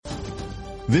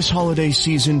This holiday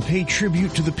season, pay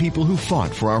tribute to the people who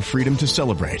fought for our freedom to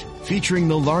celebrate. Featuring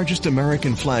the largest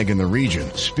American flag in the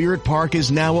region, Spirit Park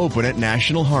is now open at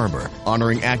National Harbor,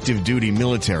 honoring active duty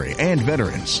military and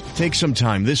veterans. Take some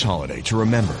time this holiday to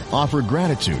remember, offer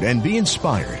gratitude, and be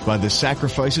inspired by the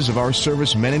sacrifices of our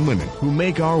service men and women who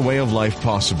make our way of life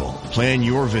possible. Plan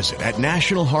your visit at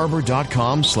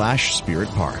nationalharbor.com/Spirit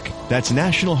Park. That's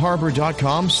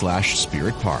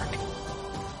nationalharbor.com/Spirit Park.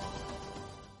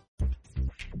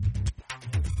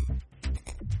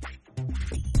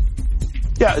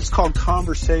 Yeah, it's called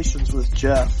Conversations with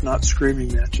Jeff, not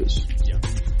Screaming Matches.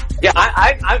 Yeah,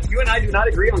 you and I do not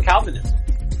agree on Calvinism.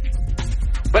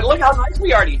 But look how nice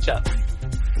we are to each other.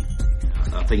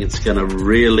 I think it's going to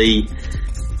really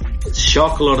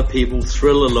shock a lot of people,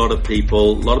 thrill a lot of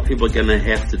people. A lot of people are going to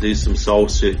have to do some soul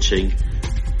searching.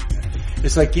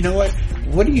 It's like, you know what?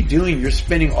 What are you doing? You're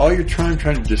spending all your time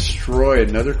trying to destroy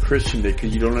another Christian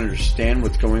because you don't understand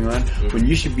what's going on, when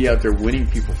you should be out there winning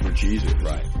people for Jesus.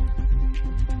 Right.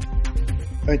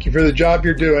 Thank you for the job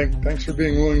you're doing. Thanks for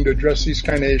being willing to address these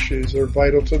kind of issues. They're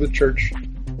vital to the church.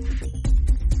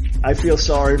 I feel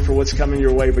sorry for what's coming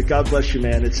your way, but God bless you,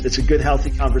 man. It's a good,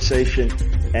 healthy conversation,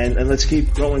 and let's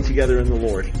keep growing together in the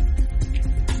Lord.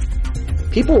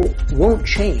 People won't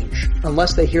change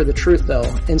unless they hear the truth, though.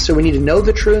 And so we need to know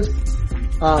the truth,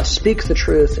 speak the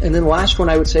truth, and then the last one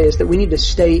I would say is that we need to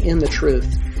stay in the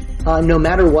truth, no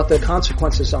matter what the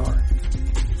consequences are.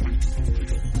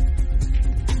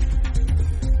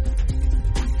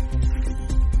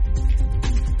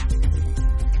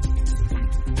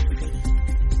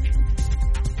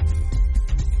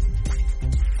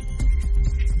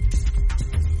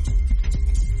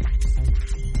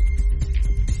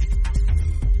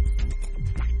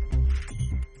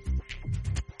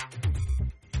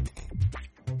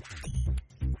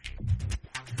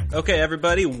 Okay,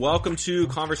 everybody, welcome to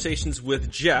Conversations with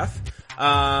Jeff.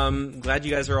 Glad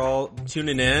you guys are all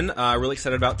tuning in. Really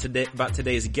excited about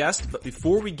today's guest. But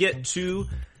before we get to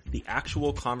the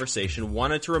actual conversation,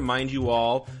 wanted to remind you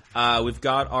all, we've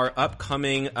got our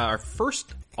upcoming, our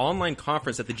first online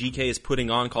conference that the GK is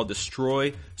putting on called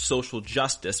Destroy Social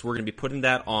Justice. We're going to be putting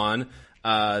that on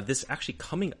this actually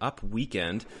coming up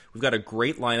weekend. We've got a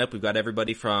great lineup. We've got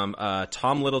everybody from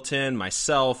Tom Littleton,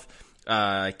 myself,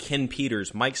 Ken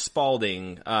Peters, Mike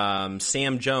Spalding,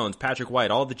 Sam Jones, Patrick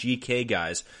White, all the GK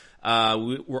guys.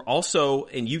 We're also,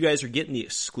 and you guys are getting the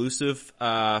exclusive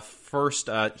first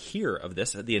hear of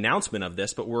this, the announcement of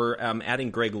this, but we're adding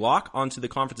Greg Locke onto the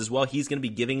conference as well. He's going to be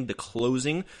giving the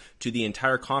closing to the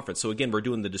entire conference. So again, we're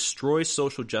doing the Destroy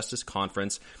Social Justice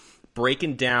Conference,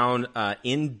 breaking down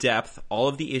in depth all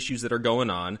of the issues that are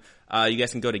going on. You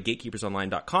guys can go to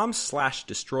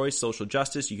gatekeepersonline.com/destroy social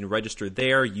justice. You can register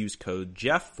there. Use code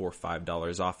Jeff for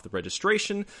 $5 off the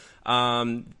registration.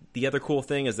 The other cool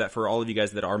thing is that for all of you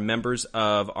guys that are members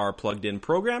of our Plugged In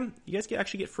program, you guys can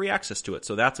actually get free access to it.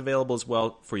 So that's available as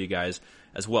well for you guys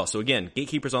as well. So again,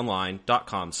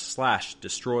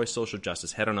 gatekeepersonline.com/destroy social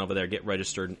justice. Head on over there, get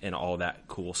registered, and all that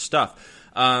cool stuff.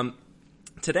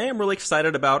 Today I'm really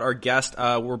excited about our guest.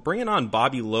 We're bringing on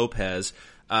Bobby Lopez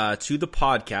to the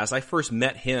podcast. I first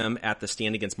met him at the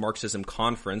Stand Against Marxism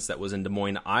conference that was in Des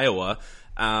Moines, Iowa.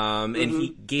 And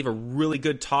he gave a really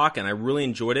good talk, and I really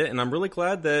enjoyed it. And I'm really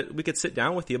glad that we could sit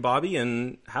down with you, Bobby,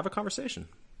 and have a conversation.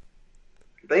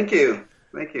 Thank you.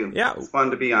 Thank you. Yeah. It's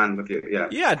fun to be on with you. Yeah.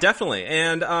 Yeah, definitely.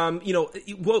 And,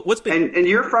 what's been... And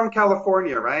you're from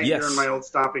California, right? Yes. You're in my old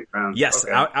stomping ground. Yes.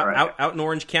 Okay. Out in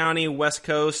Orange County, West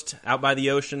Coast, out by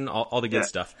the ocean, all the good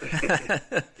stuff.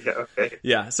 Yeah. Okay.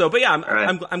 Yeah. So, but yeah,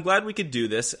 right. I'm glad we could do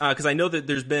this, cause I know that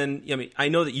there's been, I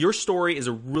know that your story is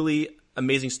a really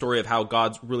amazing story of how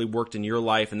God's really worked in your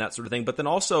life and that sort of thing. But then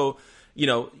also,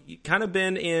 you kind of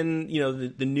been in,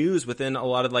 the news within a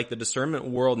lot of like the discernment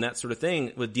world and that sort of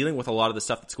thing with dealing with a lot of the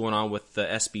stuff that's going on with the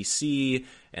SBC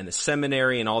and the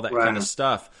seminary and all that kind of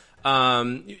stuff.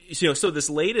 So this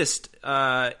latest,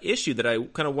 issue that I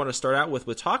kind of want to start out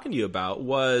with talking to you about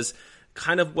was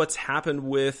kind of what's happened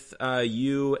with,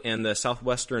 you and the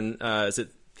Southwestern,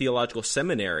 Theological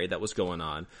Seminary that was going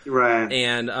on. Right.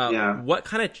 And, what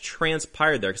kind of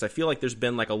transpired there? Cause I feel like there's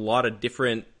been like a lot of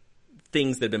different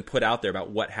things that have been put out there about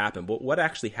what happened, but what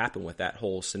actually happened with that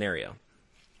whole scenario?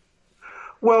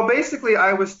 Well, basically,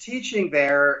 I was teaching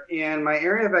there, and my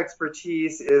area of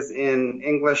expertise is in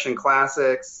English and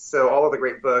classics, so all of the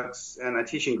great books, and I'm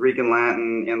teaching Greek and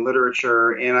Latin and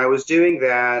literature, and I was doing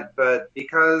that, but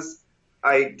because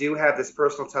I do have this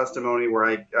personal testimony where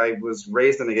I was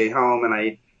raised in a gay home, and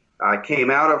I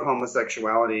came out of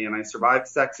homosexuality, and I survived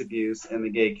sex abuse in the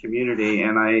gay community,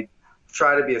 and I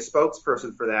try to be a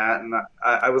spokesperson for that. And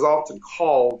I was often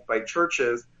called by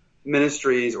churches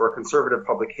ministries or conservative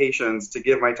publications to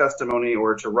give my testimony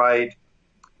or to write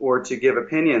or to give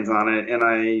opinions on it. And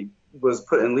I was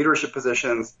put in leadership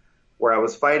positions where I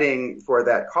was fighting for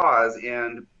that cause.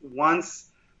 And once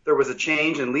there was a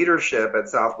change in leadership at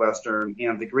Southwestern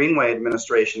and the Greenway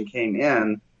administration came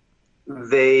in,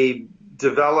 they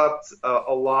developed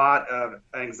a lot of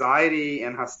anxiety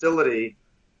and hostility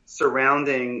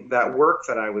surrounding that work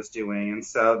that I was doing. And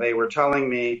so they were telling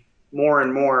me more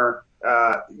and more,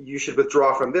 you should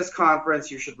withdraw from this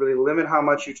conference. You should really limit how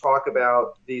much you talk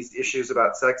about these issues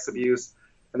about sex abuse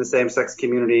in the same-sex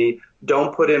community.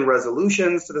 Don't put in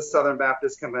resolutions to the Southern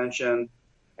Baptist Convention.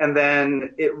 And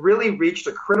then it really reached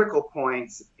a critical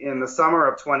point in the summer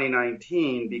of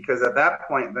 2019, because at that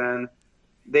point then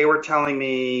they were telling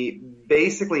me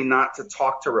basically not to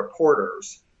talk to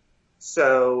reporters.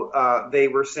 So they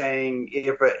were saying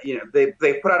they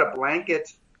put out a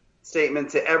blanket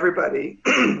statement to everybody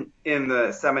in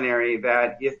the seminary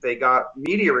that if they got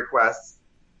media requests,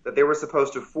 that they were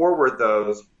supposed to forward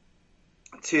those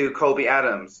to Colby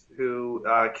Adams, who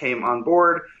came on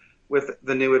board with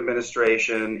the new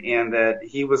administration, and that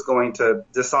he was going to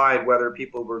decide whether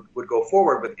people would go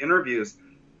forward with interviews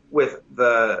with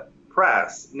the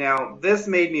press. Now, this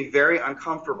made me very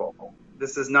uncomfortable.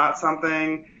 This is not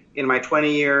something in my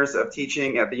 20 years of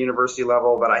teaching at the university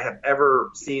level that I have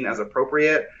ever seen as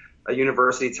appropriate, a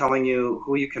university telling you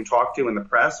who you can talk to in the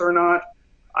press or not.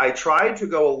 I tried to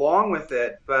go along with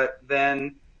it, but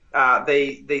then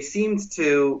they seemed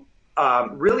to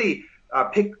really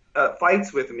pick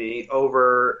fights with me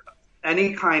over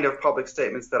any kind of public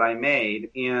statements that I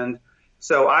made. And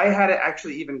so I had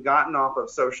actually even gotten off of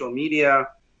social media,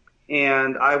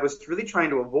 and I was really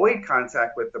trying to avoid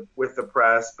contact with the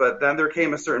press. But then there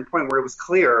came a certain point where it was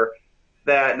clear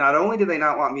that not only did they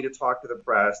not want me to talk to the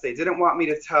press, they didn't want me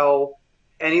to tell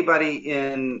anybody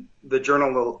in the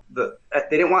journal, they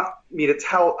didn't want me to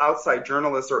tell outside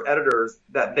journalists or editors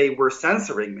that they were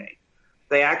censoring me.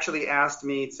 They actually asked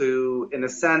me to, in a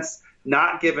sense,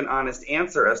 not give an honest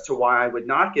answer as to why I would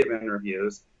not give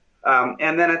interviews.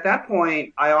 And then at that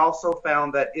point, I also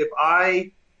found that if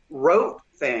I wrote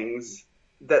things,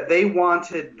 that they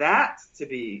wanted that to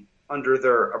be under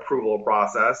their approval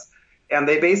process, and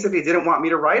they basically didn't want me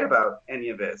to write about any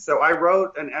of it. So I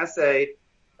wrote an essay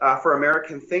for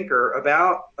American Thinker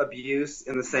about abuse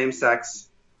in the same-sex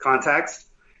context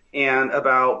and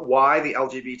about why the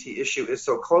LGBT issue is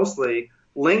so closely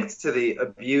linked to the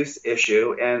abuse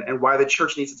issue and why the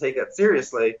church needs to take that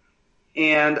seriously.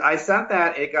 And I sent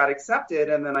that, it got accepted,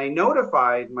 and then I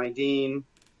notified my dean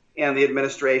and the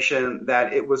administration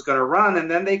that it was going to run,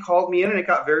 and then they called me in and it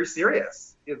got very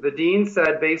serious. The dean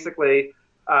said basically,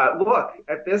 look,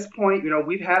 at this point,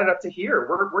 we've had it up to here.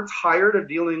 We're tired of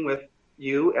dealing with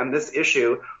you and this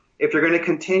issue. If you're going to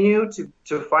continue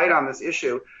to fight on this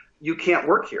issue, you can't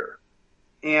work here.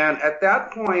 And at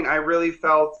that point, I really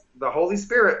felt the Holy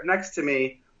Spirit next to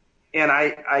me, and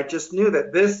I just knew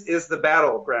that this is the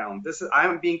battleground.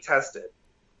 I'm being tested.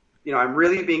 I'm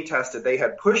really being tested. They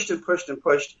had pushed and pushed and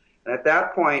pushed. And at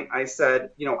that point, I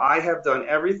said, I have done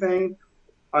everything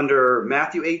under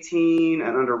Matthew 18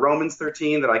 and under Romans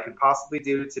 13 that I can possibly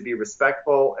do to be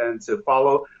respectful and to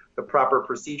follow the proper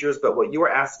procedures. But what you are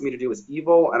asking me to do is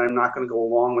evil, and I'm not going to go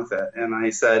along with it. And I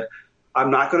said,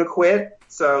 I'm not going to quit,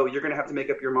 so you're going to have to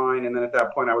make up your mind. And then at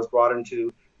that point, I was brought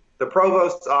into the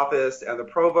provost's office, and the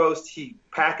provost, he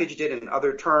packaged it in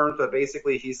other terms, but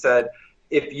basically he said,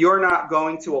 if you're not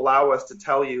going to allow us to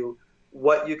tell you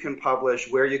what you can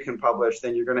publish, where you can publish,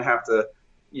 then you're going to have to,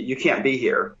 you can't be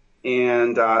here.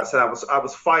 And so I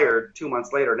was fired 2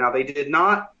 months later. Now,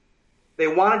 they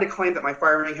wanted to claim that my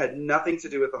firing had nothing to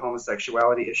do with the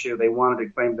homosexuality issue. They wanted to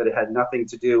claim that it had nothing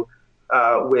to do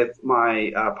with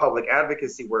my public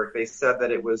advocacy work. They said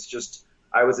that it was just,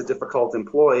 I was a difficult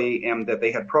employee and that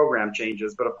they had program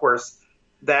changes. But of course,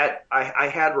 that I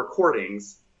had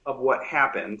recordings of what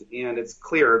happened, and it's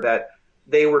clear that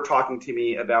they were talking to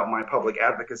me about my public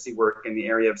advocacy work in the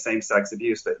area of same-sex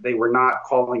abuse, that they were not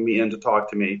calling me in to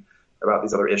talk to me about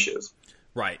these other issues.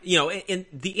 Right. And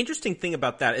the interesting thing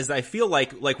about that is I feel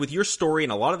like with your story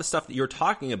and a lot of the stuff that you're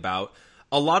talking about,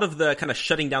 a lot of the kind of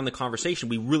shutting down the conversation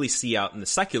we really see out in the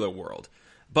secular world.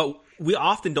 But we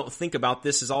often don't think about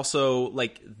this as also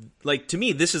like to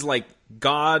me, this is like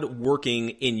God working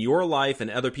in your life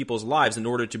and other people's lives in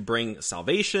order to bring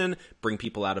salvation, bring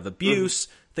people out of abuse,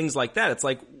 things like that. It's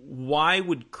like, why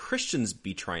would Christians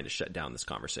be trying to shut down this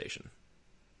conversation?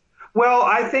 Well,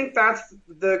 I think that's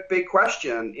the big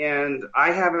question, and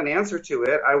I have an answer to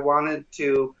it. I wanted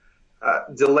to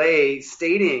delay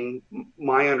stating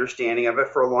my understanding of it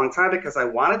for a long time because I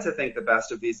wanted to think the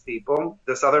best of these people.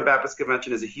 The Southern Baptist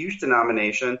Convention is a huge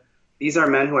denomination. These are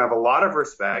men who have a lot of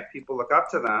respect. People look up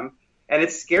to them, and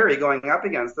it's scary going up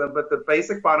against them. But the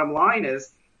basic bottom line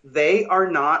is they are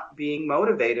not being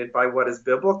motivated by what is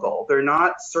biblical. They're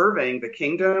not serving the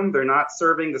kingdom. They're not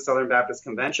serving the Southern Baptist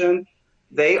Convention.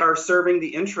 They are serving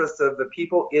the interests of the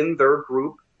people in their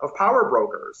group of power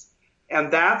brokers. And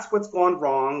that's what's gone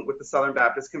wrong with the Southern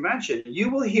Baptist Convention. You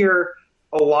will hear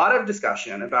a lot of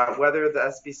discussion about whether the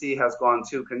SBC has gone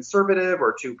too conservative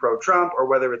or too pro-Trump, or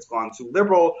whether it's gone too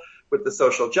liberal with the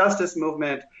social justice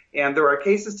movement. And there are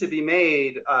cases to be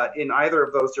made in either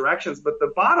of those directions. But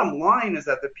the bottom line is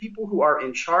that the people who are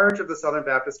in charge of the Southern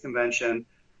Baptist Convention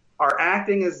are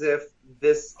acting as if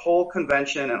this whole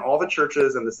convention and all the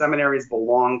churches and the seminaries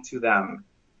belong to them.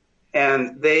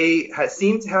 And they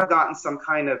seem to have gotten some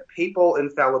kind of papal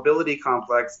infallibility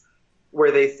complex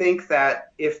where they think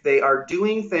that if they are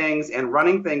doing things and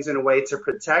running things in a way to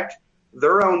protect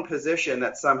their own position,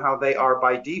 that somehow they are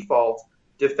by default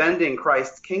defending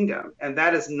Christ's kingdom. And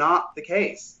that is not the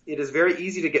case. It is very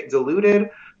easy to get deluded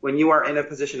when you are in a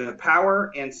position of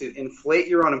power and to inflate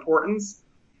your own importance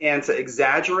and to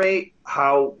exaggerate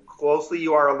how closely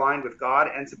you are aligned with God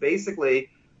and to basically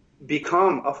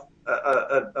become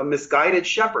a misguided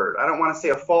shepherd. I don't want to say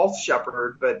a false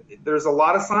shepherd, but there's a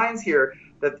lot of signs here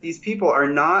that these people are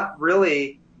not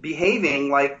really behaving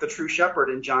like the true shepherd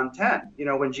in John 10. You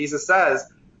know, when Jesus says,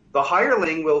 the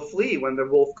hireling will flee when the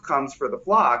wolf comes for the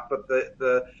flock, but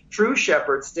the true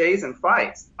shepherd stays and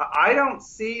fights. I don't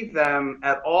see them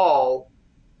at all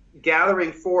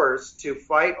gathering force to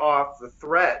fight off the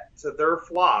threat to their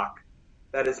flock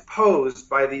that is posed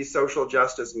by these social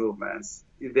justice movements.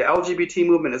 The LGBT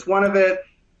movement is one of it.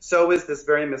 So is this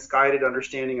very misguided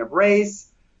understanding of race.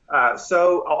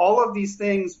 So all of these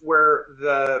things where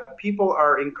the people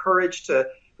are encouraged to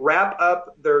wrap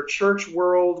up their church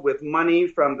world with money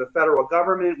from the federal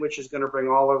government, which is going to bring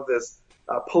all of this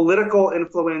political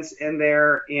influence in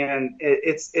there. And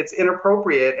it's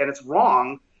inappropriate and it's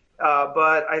wrong.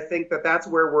 But I think that that's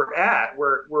where we're at.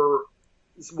 We're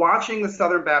watching the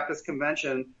Southern Baptist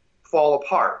Convention fall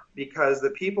apart because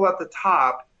the people at the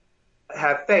top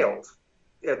have failed.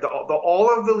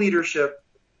 All of the leadership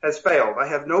has failed. I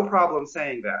have no problem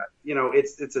saying that. You know,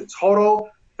 it's a total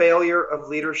failure of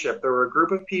leadership. There were a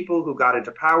group of people who got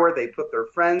into power. They put their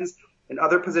friends in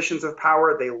other positions of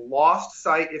power. They lost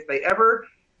sight. If they ever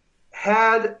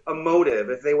had a motive,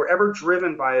 if they were ever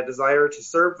driven by a desire to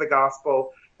serve the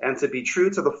gospel and to be true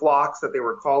to the flocks that they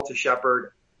were called to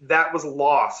shepherd, that was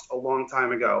lost a long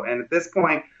time ago. And at this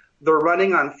point, they're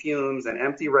running on fumes and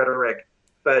empty rhetoric.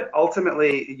 But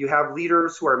ultimately, you have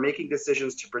leaders who are making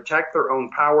decisions to protect their own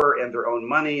power and their own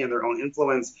money and their own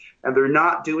influence, and they're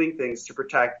not doing things to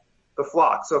protect the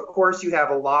flock. So, of course, you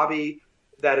have a lobby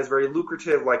that is very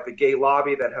lucrative, like the gay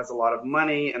lobby that has a lot of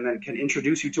money and then can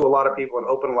introduce you to a lot of people and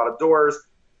open a lot of doors.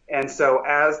 And so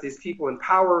as these people in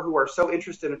power who are so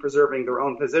interested in preserving their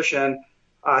own position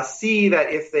see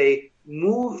that if they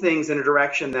move things in a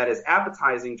direction that is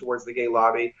appetizing towards the gay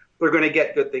lobby, they're going to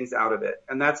get good things out of it.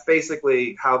 And that's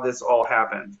basically how this all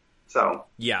happened. So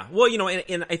yeah, well, you know,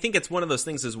 and I think it's one of those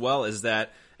things as well is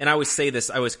that, and I always say this,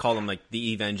 I always call them like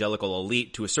the evangelical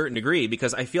elite to a certain degree,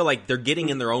 because I feel like they're getting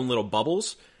in their own little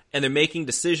bubbles and they're making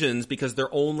decisions because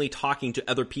they're only talking to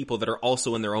other people that are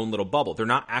also in their own little bubble. They're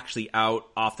not actually out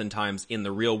oftentimes in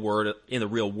the real world,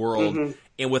 Mm-hmm.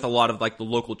 And with a lot of like the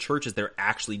local churches, they're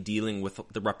actually dealing with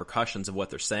the repercussions of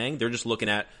what they're saying. They're just looking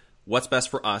at what's best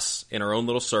for us in our own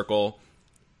little circle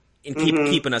and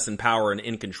keeping us in power and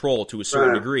in control to a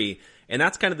certain degree. And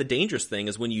that's kind of the dangerous thing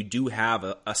is when you do have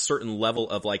a certain level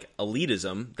of like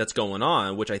elitism that's going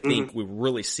on, which I think we're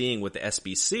really seeing with the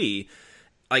SBC.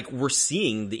 Like we're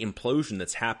seeing the implosion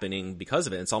that's happening because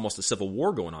of it. It's almost a civil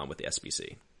war going on with the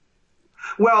SBC.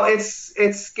 Well, it's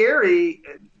scary.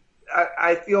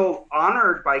 I feel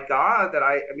honored by God that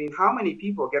I mean, how many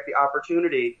people get the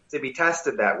opportunity to be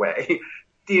tested that way?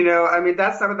 You know, I mean,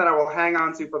 that's something that I will hang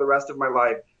on to for the rest of my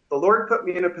life. The Lord put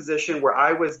me in a position where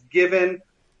I was given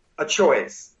a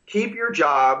choice. Keep your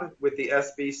job with the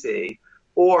SBC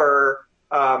or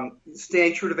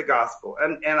stay true to the gospel.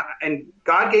 And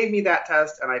God gave me that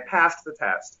test and I passed the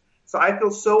test. So I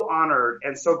feel so honored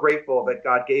and so grateful that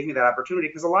God gave me that opportunity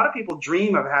because a lot of people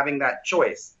dream of having that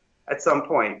choice at some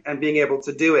point and being able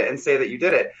to do it and say that you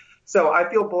did it. So I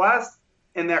feel blessed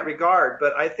in that regard.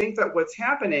 But I think that what's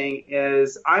happening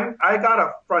is I got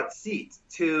a front seat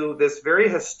to this very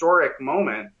historic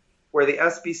moment where the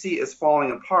SBC is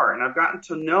falling apart. And I've gotten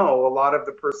to know a lot of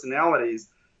the personalities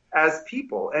as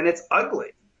people, and it's ugly.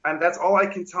 And that's all I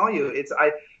can tell you.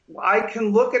 I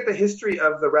can look at the history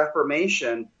of the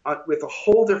Reformation with a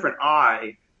whole different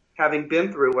eye, having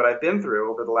been through what I've been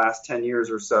through over the last 10 years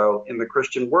or so in the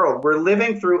Christian world. We're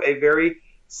living through a very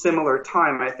similar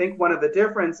time. I think one of the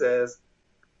differences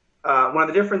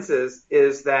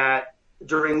is that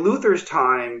during Luther's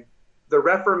time, the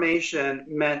Reformation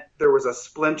meant there was a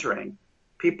splintering.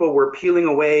 People were peeling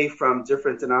away from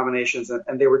different denominations,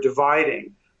 and they were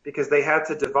dividing because they had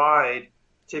to divide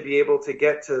to be able to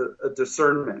get to a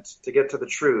discernment, to get to the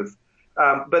truth.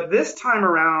 But this time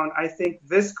around, I think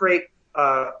this great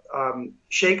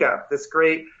shakeup, this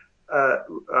great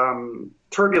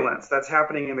turbulence that's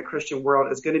happening in the Christian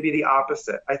world is going to be the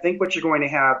opposite. I think what you're going to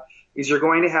have is you're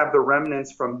going to have the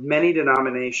remnants from many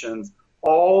denominations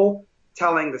all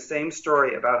telling the same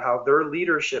story about how their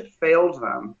leadership failed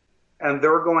them, and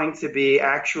they're going to be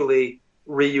actually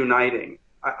reuniting.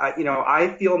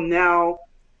 I feel now,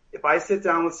 if I sit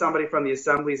down with somebody from the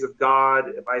Assemblies of God,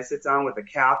 if I sit down with a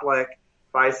Catholic,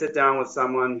 if I sit down with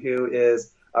someone who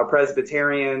is a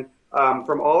Presbyterian,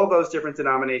 from all of those different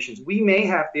denominations, we may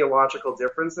have theological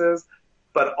differences,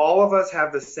 but all of us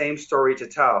have the same story to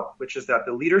tell, which is that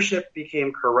the leadership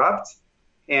became corrupt,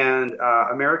 and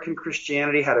American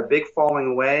Christianity had a big falling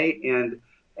away,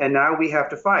 and now we have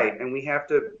to fight, and we have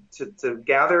to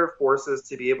gather forces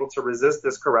to be able to resist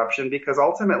this corruption, because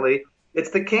ultimately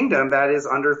it's the kingdom that is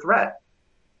under threat.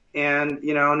 And,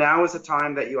 now is a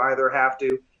time that you either have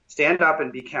to stand up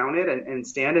and be counted and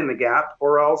stand in the gap,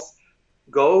 or else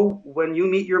go when you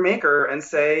meet your maker and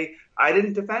say, I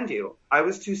didn't defend you. I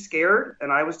was too scared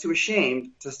and I was too ashamed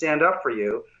to stand up for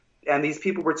you. And these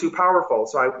people were too powerful.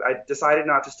 So I decided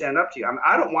not to stand up to you.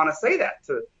 I don't want to say that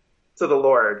to the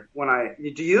Lord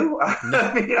do you? No.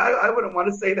 I wouldn't want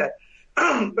to say that.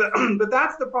 But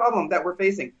that's the problem that we're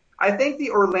facing. I think the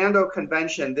Orlando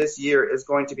Convention this year is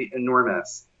going to be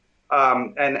enormous.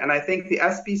 And I think the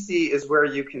SBC is where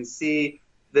you can see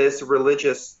this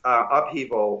religious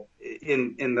upheaval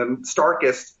in the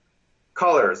starkest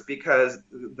colors, because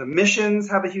the missions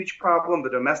have a huge problem, the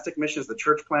domestic missions, the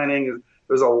church planning,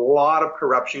 there's a lot of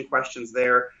corruption questions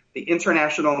there. The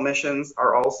international missions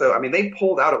are also, they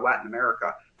pulled out of Latin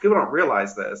America. People don't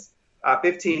realize this.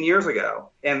 15 years ago,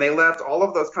 and they left all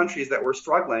of those countries that were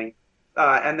struggling,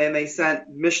 and then they sent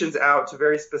missions out to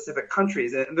very specific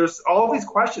countries. And there's all these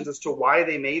questions as to why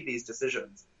they made these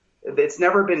decisions. It's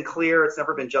never been clear. It's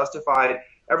never been justified.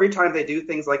 Every time they do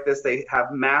things like this, they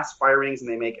have mass firings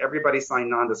and they make everybody sign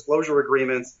non-disclosure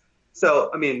agreements. So,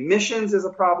 missions is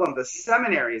a problem. The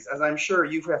seminaries, as I'm sure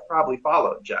you have probably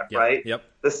followed, Jeff, yep, right? Yep.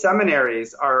 The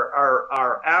seminaries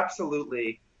are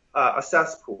absolutely a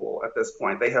cesspool at this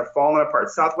point. They have fallen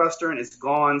apart. Southwestern is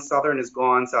gone. Southern is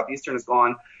gone. Southeastern is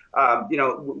gone.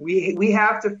 We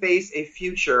have to face a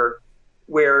future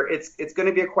where it's going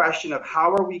to be a question of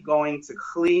how are we going to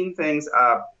clean things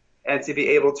up and to be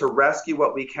able to rescue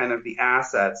what we can of the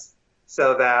assets,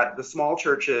 so that the small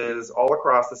churches all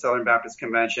across the Southern Baptist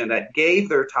Convention that gave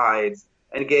their tithes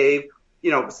and gave,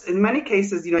 in many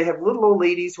cases, you have little old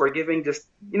ladies who are giving just,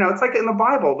 it's like in the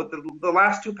Bible with the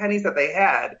last 2 pennies that they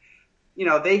had,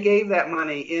 they gave that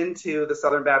money into the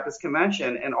Southern Baptist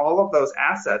Convention, and all of those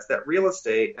assets, that real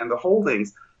estate and the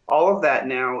holdings, all of that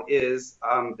now is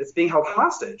it's being held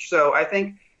hostage. So I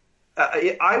think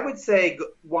I would say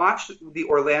watch the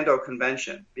Orlando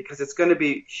Convention, because it's going to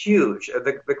be huge.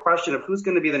 The question of who's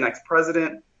going to be the next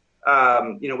president,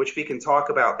 which we can talk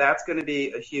about, that's going to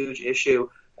be a huge issue.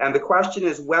 And the question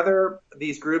is whether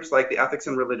these groups like the Ethics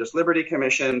and Religious Liberty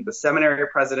Commission, the seminary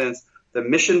presidents, the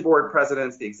mission board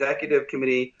presidents, the executive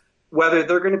committee, whether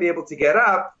they're going to be able to get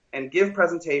up and give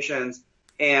presentations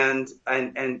and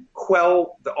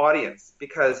quell the audience,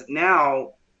 because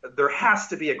now there has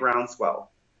to be a groundswell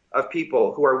of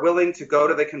people who are willing to go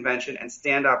to the convention and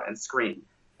stand up and scream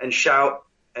and shout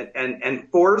and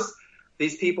force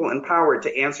these people in power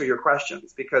to answer your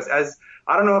questions. Because as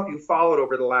I don't know if you followed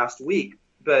over the last week,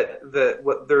 but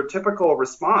their typical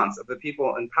response of the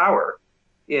people in power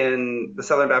in the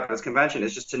Southern Baptist Convention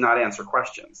is just to not answer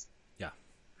questions. Yeah.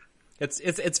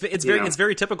 It's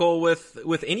very typical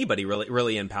with anybody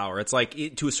really in power. It's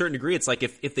like, to a certain degree, it's like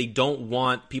if they don't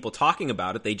want people talking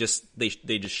about it, they just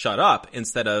shut up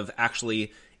instead of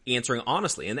actually answering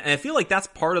honestly. And I feel like that's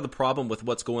part of the problem with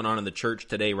what's going on in the church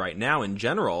today right now in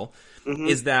general,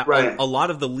 is that a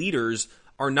lot of the leaders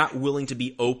are not willing to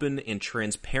be open and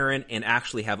transparent and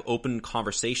actually have open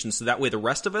conversations. So that way the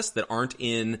rest of us that aren't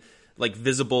in like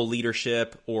visible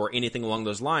leadership or anything along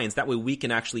those lines, that way we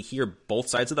can actually hear both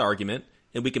sides of the argument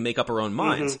and we can make up our own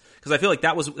minds. Because I feel like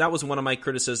that was one of my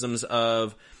criticisms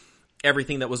of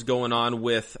everything that was going on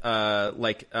with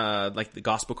like the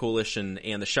Gospel Coalition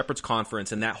and the Shepherds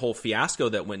Conference and that whole fiasco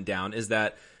that went down is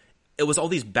that it was all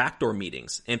these backdoor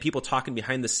meetings and people talking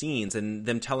behind the scenes and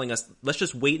them telling us, let's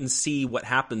just wait and see what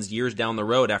happens years down the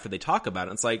road after they talk about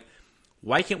it. It's like,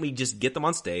 why can't we just get them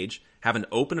on stage, have an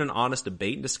open and honest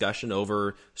debate and discussion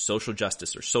over social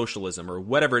justice or socialism or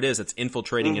whatever it is that's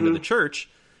infiltrating into the church,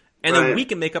 and then we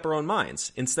can make up our own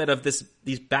minds instead of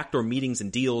these backdoor meetings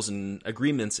and deals and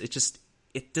agreements. It just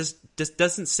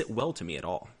doesn't sit well to me at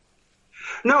all.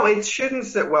 No, it shouldn't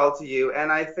sit well to you.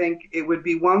 And I think it would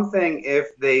be one thing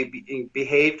if they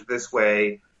behaved this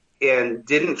way and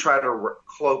didn't try to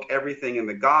cloak everything in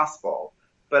the gospel.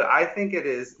 But I think it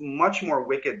is much more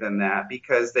wicked than that,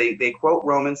 because they quote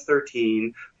Romans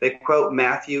 13, they quote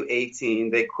Matthew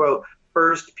 18, they quote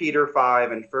 1 Peter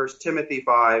 5 and 1 Timothy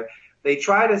 5. They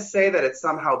try to say that it's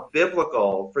somehow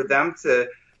biblical for them to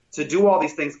do all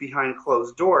these things behind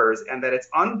closed doors, and that it's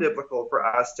unbiblical for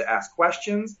us to ask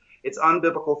questions. It's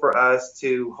unbiblical for us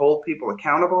to hold people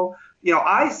accountable. You know,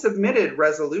 I submitted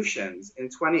resolutions in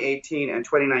 2018 and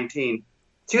 2019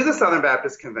 to the Southern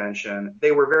Baptist Convention.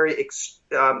 They were very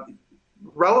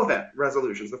relevant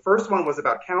resolutions. The first one was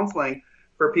about counseling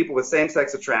for people with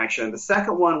same-sex attraction. The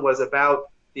second one was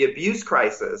about the abuse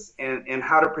crisis and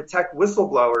how to protect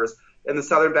whistleblowers in the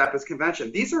Southern Baptist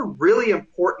Convention. These are really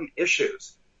important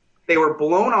issues. They were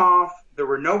blown off. There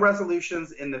were no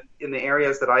resolutions in the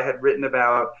areas that I had written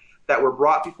about that were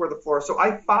brought before the floor. So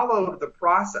I followed the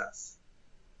process.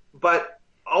 But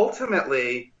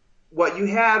ultimately, what you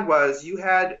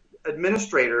had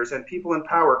administrators and people in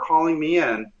power calling me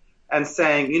in and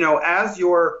saying, you know, as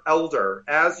your elder,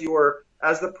 as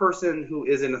the person who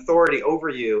is in authority over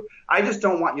you, I just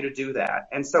don't want you to do that.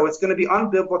 And so it's going to be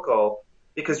unbiblical,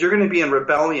 because you're going to be in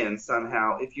rebellion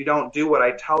somehow if you don't do what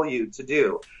I tell you to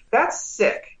do. That's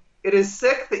sick. It is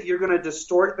sick that you're going to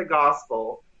distort the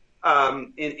gospel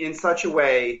in such a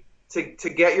way to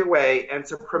get your way and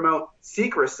to promote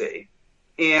secrecy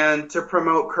and to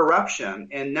promote corruption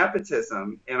and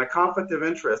nepotism and a conflict of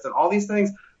interest and all these things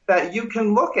that you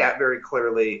can look at very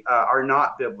clearly are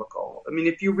not biblical. I mean,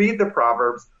 if you read the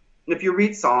Proverbs, if you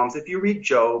read Psalms, if you read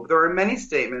Job, there are many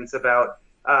statements about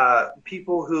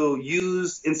people who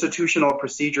use institutional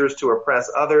procedures to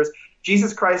oppress others.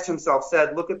 Jesus Christ himself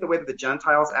said, look at the way that the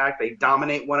Gentiles act. They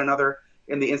dominate one another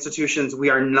in the institutions. We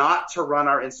are not to run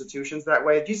our institutions that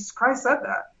way. Jesus Christ said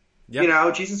that. Yep. You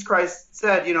know, Jesus Christ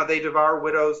said, you know, they devour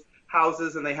widows'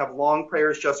 houses and they have long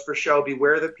prayers just for show.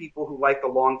 Beware the people who like the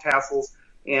long tassels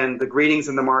and the greetings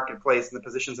in the marketplace and the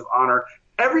positions of honor.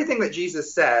 Everything that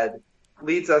Jesus said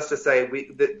leads us to say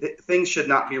that things should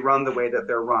not be run the way that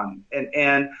they're run.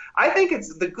 And I think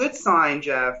it's the good sign,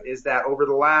 Jeff, is that over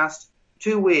the last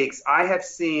 2 weeks, I have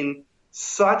seen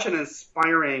such an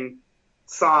inspiring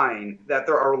sign that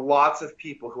there are lots of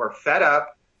people who are fed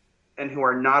up and who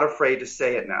are not afraid to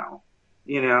say it now.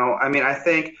 You know, I mean, I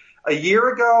think a year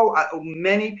ago,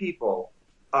 many people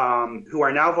who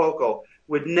are now vocal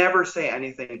would never say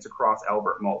anything to cross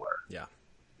Albert Mohler. Yeah.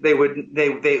 They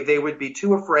would be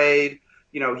too afraid.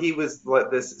 You know, he was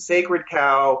this sacred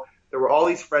cow. There were all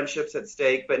these friendships at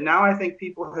stake. But now I think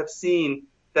people have seen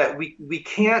that we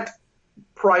can't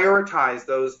prioritize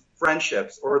those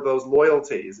friendships or those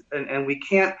loyalties. And we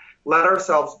can't let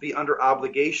ourselves be under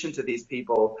obligation to these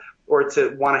people or to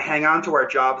want to hang on to our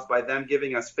jobs by them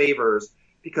giving us favors,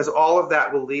 because all of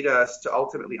that will lead us to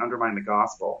ultimately undermine the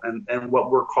gospel and what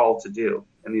we're called to do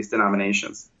in these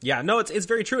denominations. Yeah, no, it's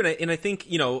very true. And I think,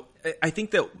 you know,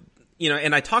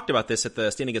 and I talked about this at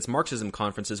the Standing Against Marxism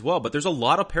conference as well, but there's a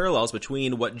lot of parallels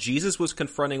between what Jesus was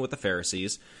confronting with the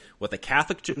Pharisees, what the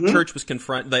Catholic Church was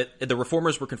that the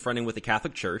Reformers were confronting with the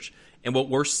Catholic Church, and what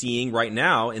we're seeing right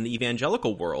now in the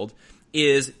evangelical world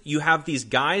is you have these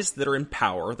guys that are in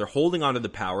power, they're holding onto the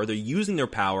power, they're using their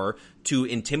power to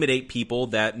intimidate people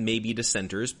that may be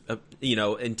dissenters,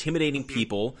 intimidating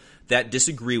people that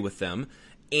disagree with them,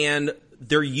 and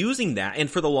they're using that, and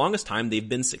for the longest time they've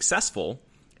been successful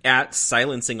at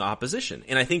silencing opposition.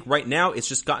 And I think right now it's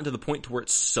just gotten to the point to where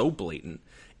it's so blatant,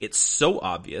 it's so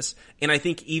obvious, and I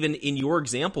think even in your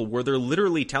example where they're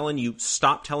literally telling you,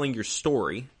 stop telling your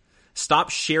story, stop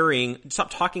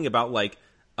talking about like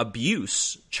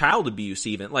abuse, child abuse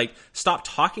even, like stop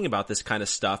talking about this kind of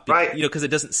stuff, right? You know, because it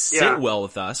doesn't sit well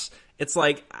with us. It's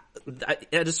like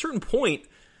at a certain point,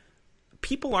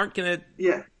 people aren't going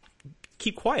to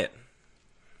keep quiet.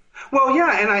 Well,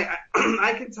 yeah, and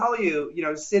I can tell you, you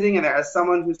know, sitting in there as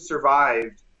someone who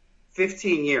survived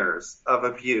 15 years of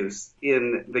abuse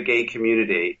in the gay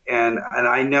community, and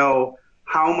I know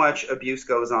how much abuse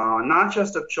goes on, not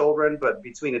just of children, but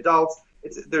between adults.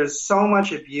 There's so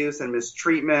much abuse and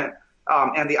mistreatment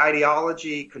and the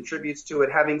ideology contributes to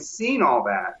it. Having seen all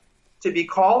that, to be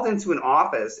called into an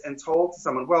office and told to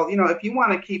someone, well, if you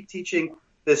want to keep teaching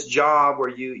this job where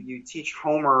you teach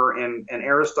Homer and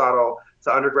Aristotle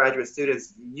to undergraduate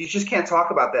students, you just can't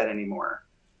talk about that anymore.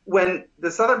 When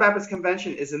the Southern Baptist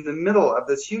Convention is in the middle of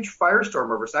this huge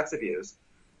firestorm over sex abuse,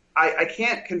 I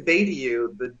can't convey to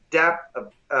you the depth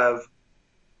of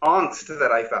angst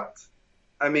that I felt.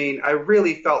 I mean, I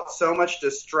really felt so much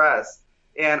distress,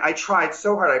 and I tried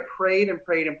so hard. I prayed and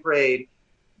prayed and prayed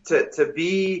to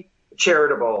be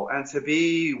charitable and to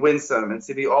be winsome and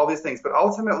to be all these things. But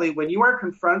ultimately, when you are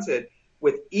confronted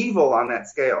with evil on that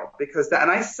scale, and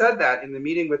I said that in the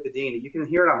meeting with the dean, you can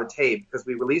hear it on the tape because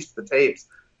we released the tapes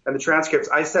and the transcripts.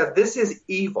 I said, this is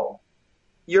evil.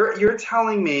 You're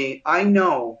telling me I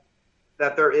know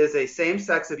that there is a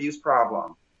same-sex abuse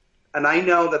problem, and I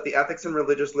know that the Ethics and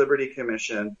Religious Liberty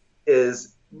Commission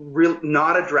is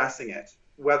not addressing it,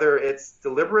 whether it's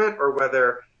deliberate or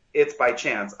whether it's by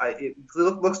chance. It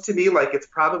looks to me like it's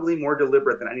probably more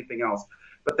deliberate than anything else.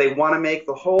 But they want to make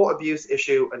the whole abuse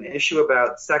issue an issue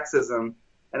about sexism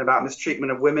and about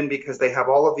mistreatment of women because they have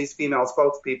all of these female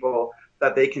spokespeople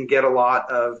that they can get a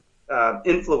lot of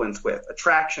influence with,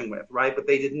 attraction with, right? But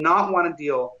they did not want to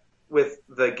deal with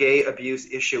the gay abuse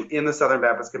issue in the Southern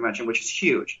Baptist Convention, which is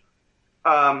huge.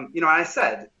 I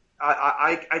said,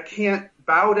 I can't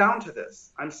bow down to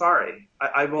this. I'm sorry.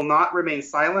 I will not remain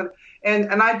silent.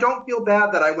 And I don't feel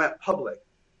bad that I went public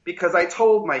because I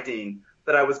told my dean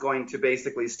that I was going to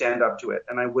basically stand up to it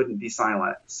and I wouldn't be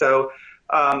silent. So,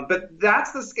 but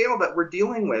that's the scale that we're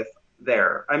dealing with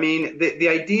there. I mean, the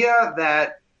idea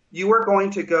that you are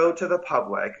going to go to the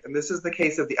public, and this is the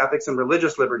case of the Ethics and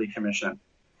Religious Liberty Commission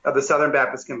of the Southern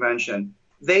Baptist Convention.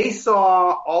 They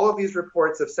saw all of these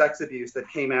reports of sex abuse that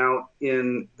came out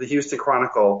in the Houston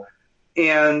Chronicle,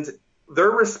 and their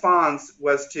response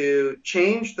was to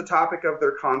change the topic of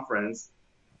their conference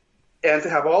and to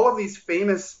have all of these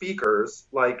famous speakers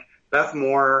like Beth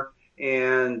Moore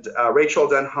and Rachel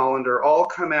Denhollander all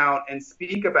come out and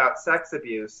speak about sex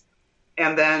abuse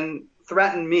and then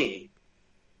threaten me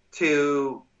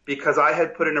because I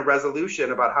had put in a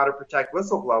resolution about how to protect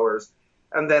whistleblowers.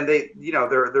 And then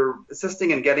they're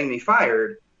assisting in getting me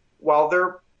fired while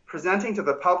they're presenting to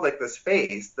the public this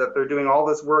face that they're doing all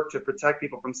this work to protect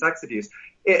people from sex abuse.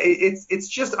 It's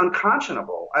just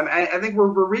unconscionable. I think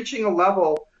we're reaching a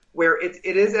level where it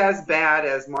is as bad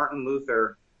as Martin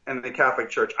Luther and the Catholic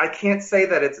Church. I can't say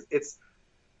that it's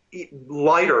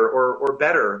lighter or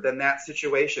better than that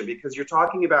situation because you're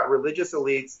talking about religious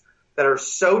elites that are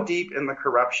so deep in the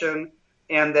corruption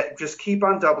and that just keep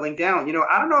on doubling down.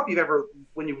 I don't know if you've ever,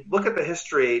 when you look at the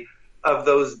history of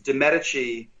those de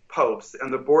Medici popes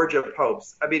and the Borgia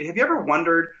popes, I mean, have you ever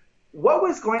wondered what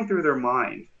was going through their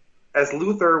mind as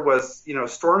Luther was,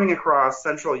 storming across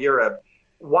Central Europe?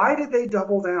 Why did they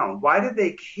double down? Why did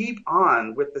they keep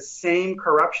on with the same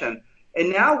corruption?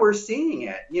 And now we're seeing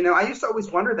it. I used to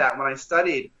always wonder that when I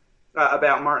studied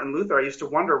about Martin Luther. I used to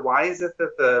wonder, why is it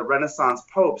that the Renaissance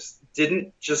popes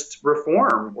didn't just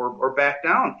reform or back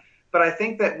down? But I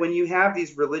think that when you have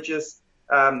these religious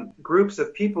groups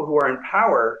of people who are in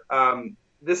power,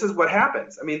 this is what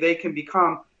happens. I mean, they can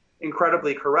become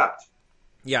incredibly corrupt.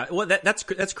 Yeah, well,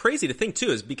 that's crazy to think too,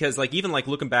 is because even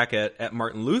looking back at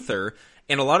Martin Luther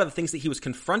and a lot of the things that he was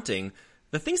confronting.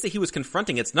 The things that he was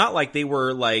confronting, it's not like they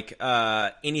were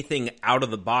anything out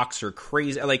of the box or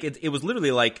crazy. It was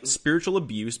literally spiritual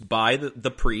abuse by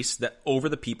the priests that over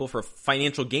the people for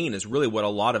financial gain is really what a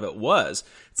lot of it was.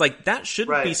 It's that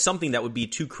shouldn't be something that would be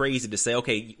too crazy to say,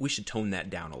 okay, we should tone that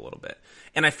down a little bit.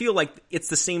 And I feel like it's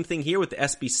the same thing here with the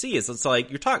SBC. It's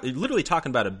you're literally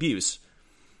talking about abuse,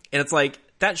 and it's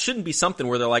that shouldn't be something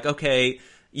where they're okay.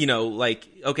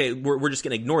 Okay, we're just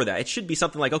going to ignore that. It should be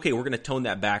something okay, we're going to tone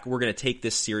that back. We're going to take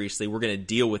this seriously. We're going to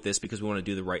deal with this because we want to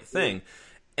do the right thing. Yeah.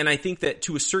 And I think that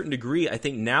to a certain degree, I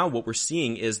think now what we're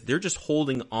seeing is they're just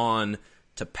holding on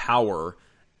to power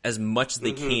as much as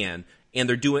they can. And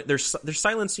they're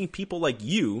silencing people like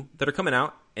you that are coming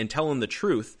out and telling the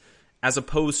truth as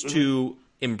opposed to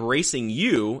embracing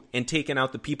you and taking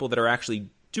out the people that are actually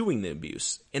doing the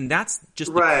abuse. And that's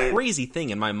just the crazy thing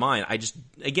in my mind. I just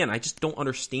don't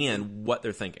understand what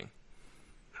they're thinking.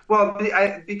 Well,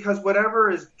 because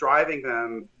whatever is driving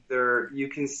them, you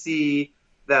can see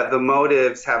that the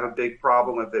motives have a big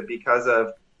problem with it because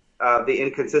of the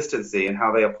inconsistency in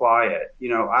how they apply it.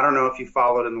 I don't know if you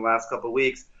followed in the last couple of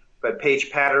weeks, but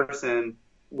Paige Patterson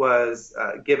was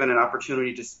given an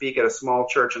opportunity to speak at a small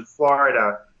church in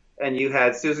Florida, and you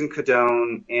had Susan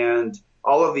Cadone and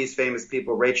all of these famous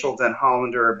people, Rachel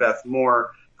Denhollander, Beth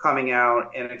Moore, coming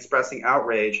out and expressing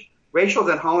outrage. Rachel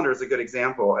Den Hollander is a good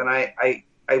example, and I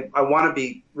want to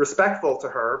be respectful to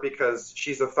her because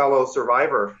she's a fellow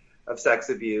survivor of sex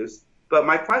abuse. But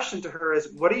my question to her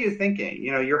is, what are you thinking?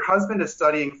 You know, your husband is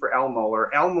studying for Al Mohler.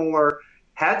 Al Mohler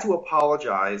had to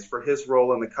apologize for his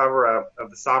role in the cover-up of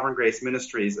the Sovereign Grace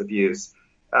Ministries abuse.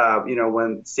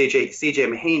 When C.J.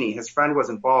 Mahaney, his friend, was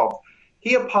involved,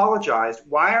 he apologized.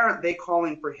 Why aren't they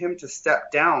calling for him to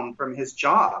step down from his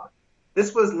job?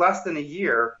 This was less than a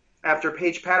year after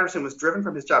Paige Patterson was driven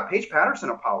from his job. Paige Patterson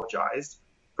apologized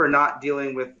for not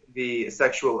dealing with the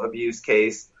sexual abuse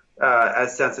case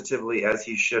as sensitively as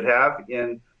he should have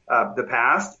in the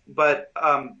past. But,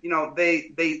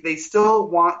 they still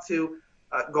want to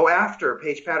go after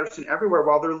Paige Patterson everywhere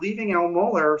while they're leaving Al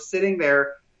Mohler sitting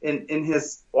there in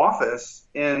his office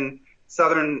in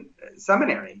Southern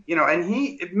Seminary. And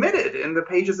he admitted in the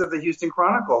pages of the Houston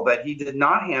Chronicle that he did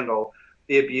not handle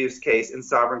the abuse case in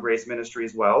Sovereign Grace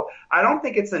Ministries well. I don't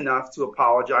think it's enough to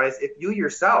apologize if you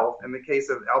yourself, in the case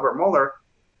of Albert Mohler,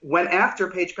 went after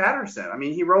Paige Patterson. I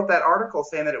mean, he wrote that article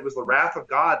saying that it was the wrath of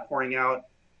God pouring out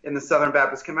in the Southern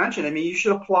Baptist Convention. I mean, you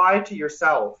should apply to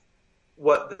yourself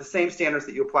what the same standards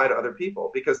that you apply to other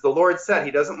people, because the Lord said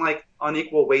he doesn't like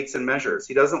unequal weights and measures.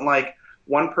 He doesn't like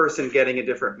one person getting a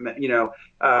different,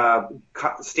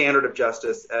 standard of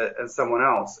justice as someone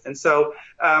else. And so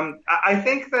I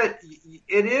think that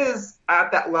it is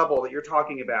at that level that you're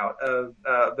talking about of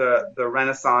the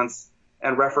Renaissance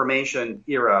and Reformation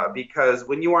era, because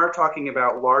when you are talking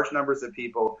about large numbers of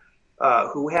people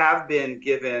who have been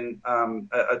given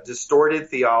a distorted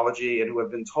theology and who have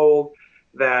been told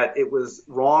that it was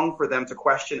wrong for them to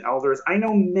question elders. I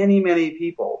know many, many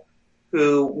people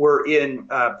who were in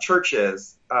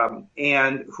churches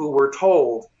and who were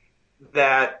told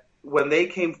that when they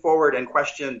came forward and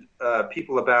questioned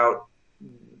people about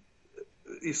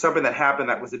something that happened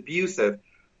that was abusive,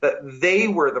 that they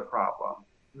were the problem.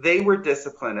 They were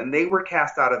disciplined and they were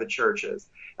cast out of the churches.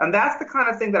 And that's the kind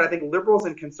of thing that I think liberals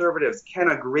and conservatives can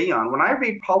agree on. When I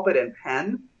read Pulpit and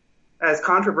Pen, as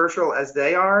controversial as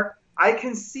they are, I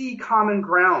can see common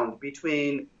ground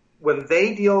between when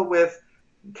they deal with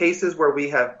cases where we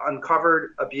have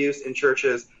uncovered abuse in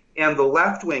churches and the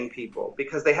left-wing people,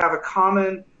 because they have a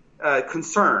common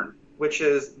concern, which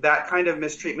is that kind of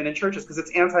mistreatment in churches, because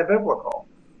it's anti-biblical.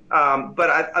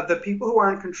 But the people who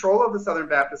are in control of the Southern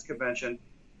Baptist Convention,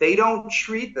 they don't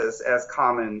treat this as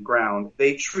common ground.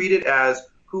 They treat it as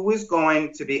who is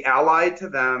going to be allied to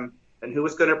them and who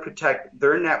is going to protect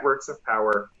their networks of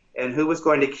power and who is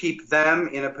going to keep them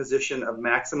in a position of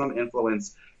maximum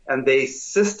influence. And they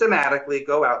systematically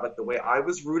go out, like the way I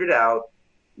was rooted out.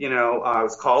 I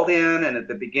was called in, and at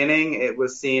the beginning it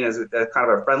was seen as a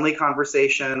kind of a friendly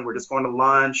conversation. We're just going to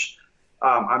lunch.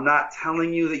 I'm not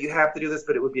telling you that you have to do this,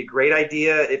 but it would be a great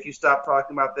idea if you stop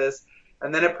talking about this.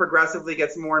 And then it progressively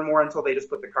gets more and more until they just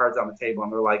put the cards on the table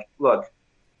and they're like, look,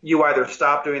 you either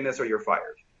stop doing this or you're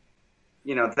fired.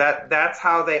 That's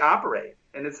how they operate.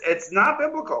 And it's not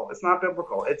biblical. It's not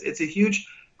biblical. It's a huge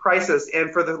crisis.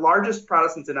 And for the largest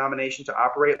Protestant denomination to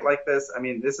operate like this, I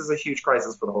mean, this is a huge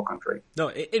crisis for the whole country. No,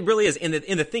 it really is. And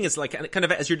the thing is, like, kind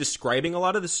of as you're describing a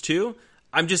lot of this too,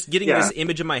 I'm just getting this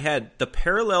image in my head, the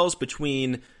parallels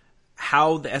between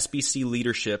how the SBC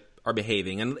leadership are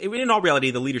behaving, and in all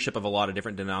reality, the leadership of a lot of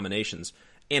different denominations,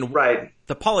 and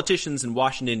the politicians in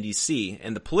Washington, D.C.,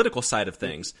 and the political side of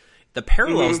things, the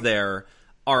parallels there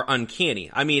are uncanny.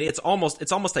 I mean, it's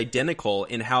almost identical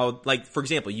in how, like, for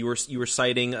example, you were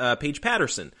citing Paige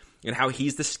Patterson and how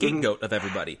he's the scapegoat of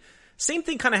everybody. Same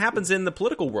thing kind of happens in the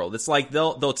political world. It's like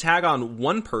they'll tag on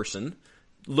one person,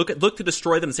 look to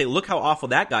destroy them and say, look how awful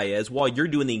that guy is, while you're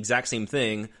doing the exact same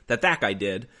thing that guy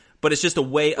did. But it's just a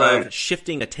way of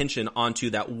shifting attention onto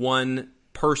that one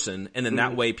person, and then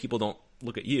that way people don't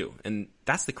look at you. And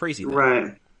that's the crazy thing.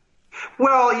 Right.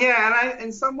 Well, yeah, and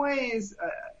in some ways,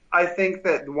 I think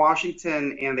that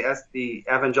Washington and the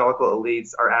evangelical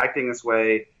elites are acting this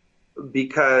way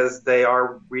because they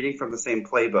are reading from the same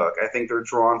playbook. I think they're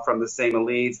drawn from the same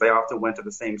elites. They often went to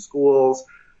the same schools.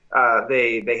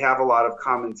 They have a lot of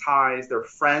common ties. They're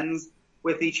friends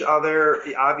with each other.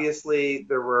 Obviously,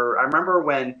 I remember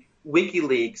when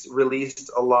WikiLeaks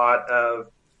released a lot of,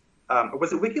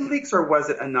 was it WikiLeaks or was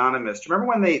it Anonymous? Do you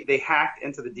remember when they hacked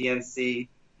into the DNC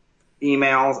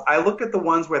emails? I looked at the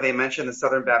ones where they mentioned the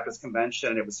Southern Baptist Convention,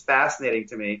 and it was fascinating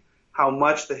to me how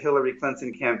much the Hillary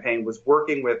Clinton campaign was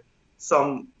working with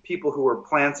some people who were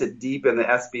planted deep in the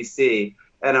SBC.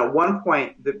 And at one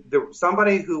point,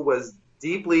 somebody who was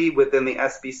deeply within the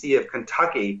SBC of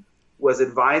Kentucky was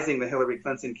advising the Hillary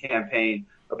Clinton campaign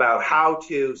about how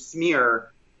to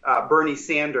smear Bernie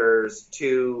Sanders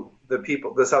to the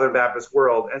people, the Southern Baptist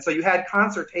world. And so you had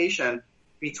consultation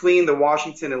between the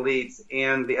Washington elites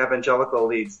and the evangelical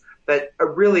elites that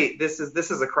really this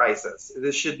is a crisis.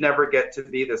 This should never get to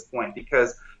be this point,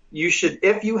 because you should,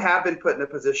 if you have been put in a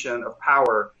position of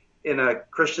power in a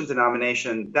Christian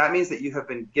denomination, that means that you have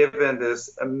been given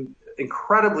this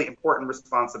incredibly important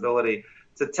responsibility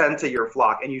to tend to your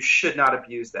flock, and you should not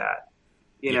abuse that.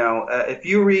 You know, if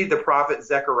you read the prophet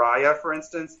Zechariah, for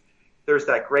instance, there's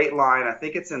that great line, I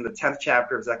think it's in the 10th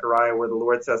chapter of Zechariah, where the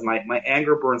Lord says, my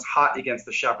anger burns hot against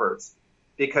the shepherds,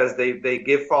 because they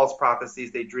give false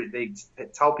prophecies, they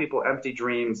tell people empty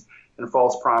dreams and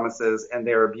false promises, and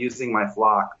they're abusing my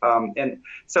flock. And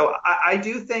so I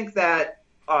do think that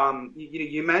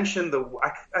you mentioned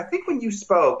I think when you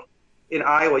spoke in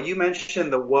Iowa, you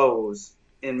mentioned the woes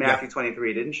in Matthew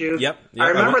 23, didn't you? Yep. I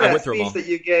remember that speech that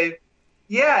you gave.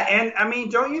 Yeah, and I mean,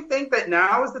 don't you think that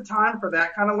now is the time for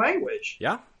that kind of language?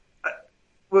 Yeah.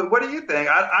 What do you think?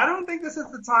 I don't think this is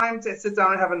the time to sit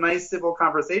down and have a nice civil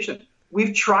conversation.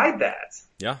 We've tried that.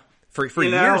 Yeah. For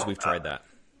years we've tried that.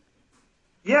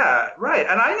 Yeah, right.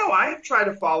 And I know I've tried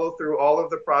to follow through all of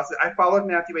the process. I followed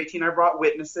Matthew 18. I brought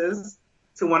witnesses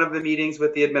to one of the meetings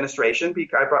with the administration.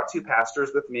 I brought 2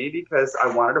 pastors with me because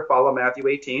I wanted to follow Matthew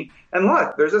 18. And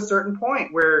look, there's a certain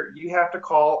point where you have to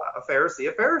call a Pharisee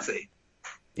a Pharisee.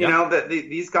 You know, that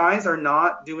these guys are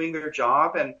not doing their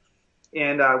job, and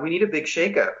we need a big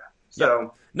shakeup.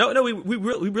 So no, we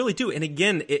really do. And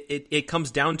again, it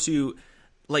comes down to,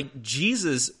 like,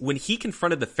 Jesus, when he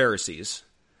confronted the Pharisees,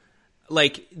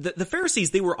 like the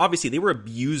Pharisees, they were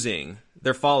abusing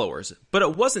their followers, but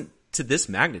it wasn't to this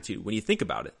magnitude when you think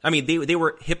about it. I mean, they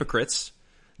were hypocrites.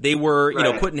 They were,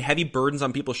 putting heavy burdens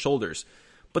on people's shoulders,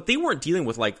 but they weren't dealing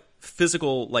with like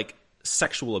physical, like,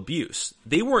 sexual abuse.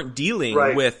 They weren't dealing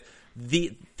with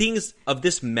the things of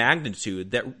this magnitude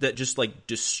that just like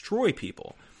destroy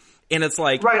people. And it's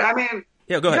like, right. I mean,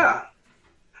 yeah, go ahead. Yeah.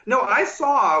 No, I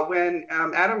saw when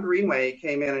Adam Greenway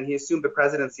came in and he assumed the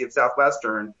presidency of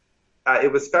Southwestern.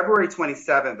 It was February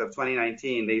 27th of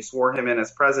 2019. They swore him in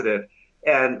as president.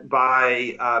 And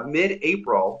by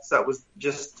mid-April, so it was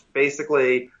just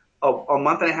basically a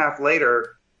month and a half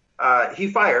later, he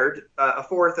fired a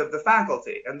fourth of the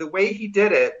faculty. And the way he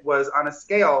did it was on a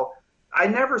scale, I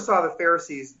never saw the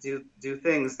Pharisees do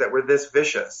things that were this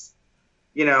vicious.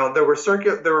 You know, there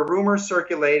were rumors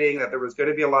circulating that there was going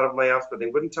to be a lot of layoffs, but they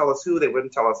wouldn't tell us who, they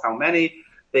wouldn't tell us how many.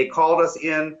 They called us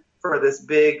in for this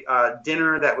big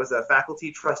dinner that was a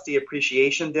faculty trustee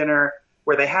appreciation dinner,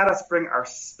 where they had us bring our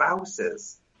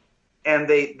spouses. And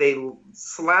they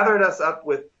slathered us up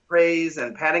with praise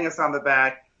and patting us on the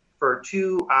back for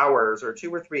 2 hours or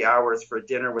 2 or 3 hours for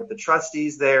dinner with the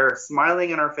trustees there, smiling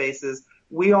in our faces.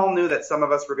 We all knew that some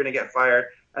of us were going to get fired.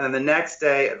 And then the next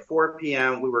day at 4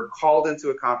 p.m., we were called into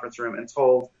a conference room and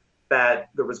told that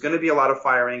there was going to be a lot of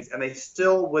firings, and they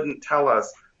still wouldn't tell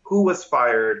us who was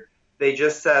fired. They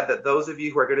just said that those of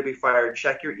you who are going to be fired,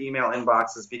 check your email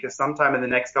inboxes, because sometime in the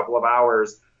next couple of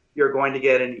hours, you're going to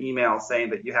get an email saying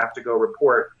that you have to go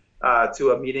report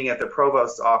to a meeting at the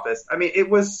provost's office. I mean, it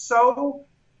was so...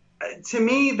 To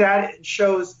me, that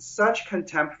shows such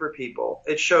contempt for people.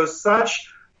 It shows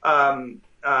such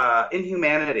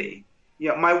inhumanity. You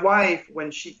know, my wife, when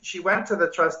she went to the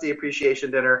trustee appreciation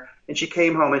dinner and she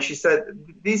came home and she said,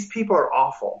 these people are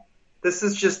awful.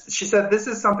 She said, this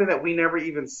is something that we never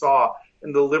even saw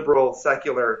in the liberal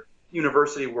secular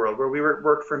university world where we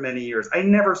worked for many years. I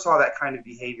never saw that kind of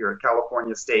behavior at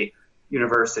California State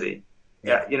University.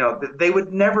 Yeah, you know, they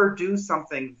would never do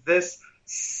something this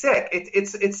sick.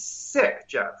 It's sick,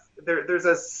 Jeff. There's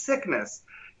a sickness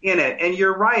in it. And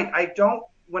you're right.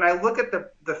 When I look at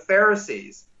the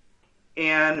Pharisees,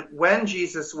 and when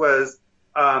Jesus was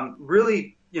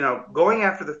really, going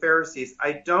after the Pharisees,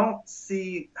 I don't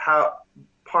see how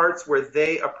parts where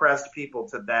they oppressed people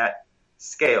to that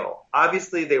scale.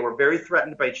 Obviously, they were very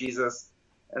threatened by Jesus,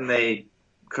 and they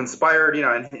conspired,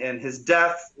 and his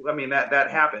death. I mean,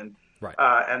 that happened. Right.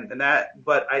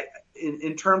 But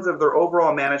in terms of their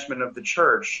overall management of the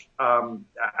church,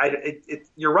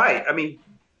 you're right. I mean,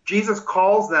 Jesus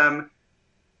calls them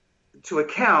to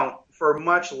account for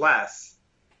much less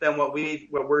than what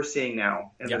we're seeing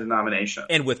now in the denomination,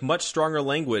 and with much stronger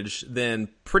language than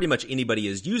pretty much anybody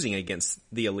is using against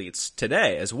the elites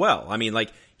today as well. I mean,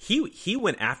 like he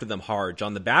went after them hard.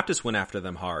 John the Baptist went after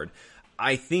them hard.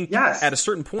 I think at a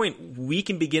certain point we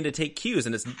can begin to take cues,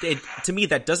 and to me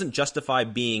that doesn't justify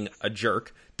being a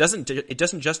jerk. It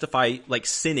doesn't justify like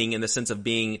sinning in the sense of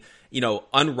being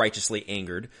unrighteously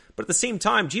angered. But at the same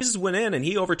time, Jesus went in and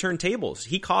he overturned tables.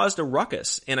 He caused a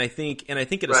ruckus, and I think at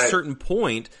a certain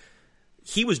point,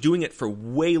 he was doing it for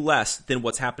way less than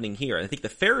what's happening here. I think the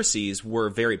Pharisees were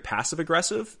very passive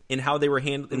aggressive in how they were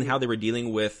in how they were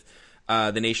dealing with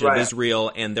the nation of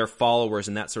Israel and their followers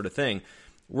and that sort of thing.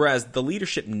 Whereas the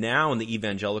leadership now in the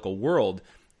evangelical world,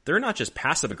 they're not just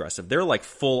passive aggressive. They're like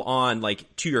full on,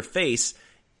 like to your face,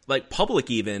 like public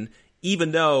even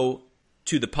though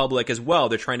to the public as well,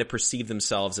 they're trying to perceive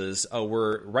themselves as, oh,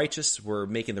 we're righteous, we're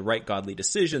making the right godly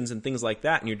decisions and things like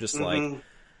that. And you're just like,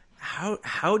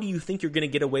 how do you think you're going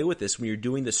to get away with this when you're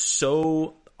doing this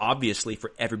so obviously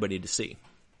for everybody to see?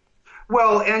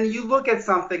 Well, and you look at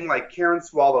something like Karen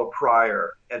Swallow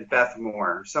Prior and Beth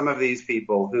Moore, some of these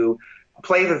people who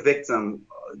play the victim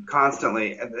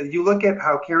constantly. You look at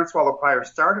how Karen Swallow Prior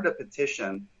started a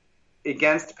petition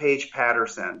against Paige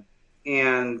Patterson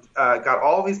and got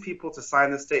all these people to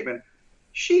sign the statement.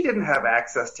 She didn't have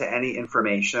access to any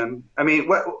information. I mean,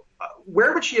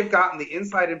 where would she have gotten the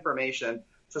inside information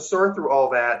to sort through all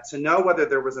that, to know whether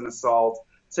there was an assault,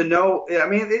 to know, I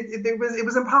mean, it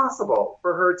was impossible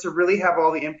for her to really have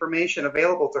all the information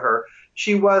available to her.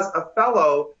 She was a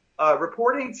fellow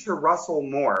reporting to Russell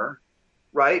Moore,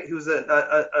 right, who's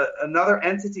another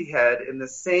entity head in the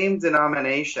same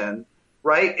denomination,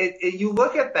 right? You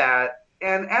look at that,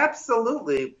 and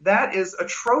absolutely, that is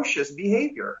atrocious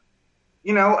behavior.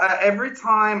 You know, every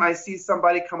time I see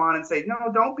somebody come on and say,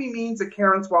 no, don't be mean to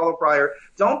Karen Swallow Prior,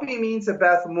 don't be mean to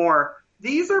Beth Moore.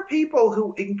 These are people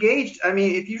who engaged. I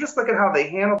mean, if you just look at how they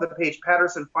handled the Paige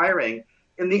Patterson firing,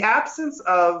 in the absence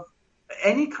of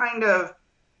any kind of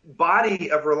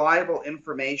body of reliable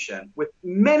information with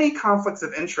many conflicts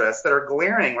of interest that are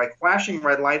glaring, like flashing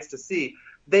red lights to see,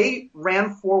 they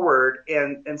ran forward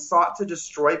and sought to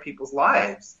destroy people's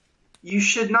lives. You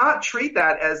should not treat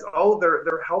that as, oh,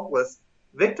 they're helpless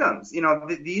victims. You know,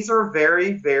 these are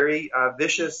very, very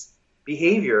vicious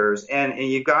behaviors, and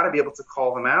you've got to be able to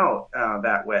call them out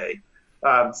that way.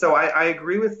 So I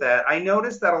agree with that. I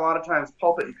noticed that a lot of times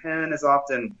Pulpit and Pen is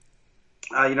often,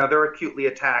 they're acutely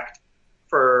attacked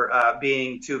for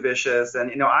being too vicious. And,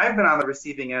 you know, I've been on the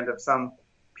receiving end of some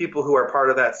people who are part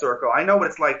of that circle. I know what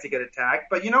it's like to get attacked,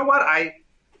 but you know what? I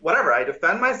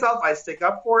defend myself. I stick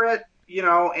up for it, you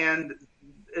know, and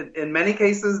in many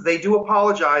cases, they do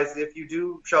apologize if you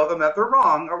do show them that they're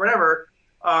wrong or whatever.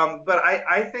 But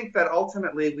I think that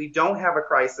ultimately we don't have a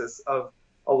crisis of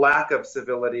a lack of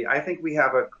civility. I think we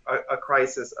have a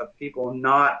crisis of people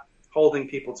not holding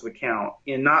people to account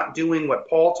and not doing what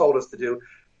Paul told us to do.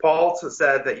 Paul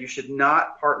said that you should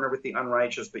not partner with the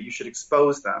unrighteous, but you should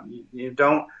expose them. You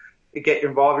don't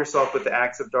involve yourself with the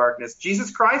acts of darkness. Jesus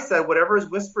Christ said, whatever is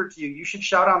whispered to you, you should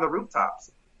shout on the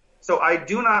rooftops. So I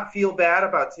do not feel bad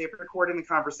about tape recording the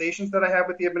conversations that I have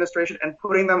with the administration and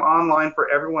putting them online for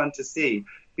everyone to see,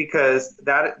 because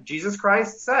that Jesus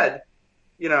Christ said,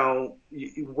 you know,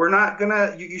 we're not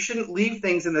gonna. You shouldn't leave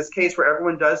things in this case where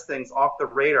everyone does things off the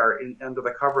radar under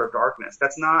the cover of darkness.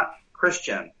 That's not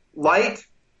Christian. Light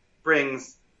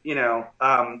brings,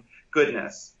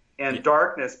 goodness, and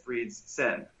darkness breeds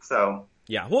sin. So.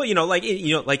 Yeah, well, like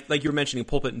you were mentioning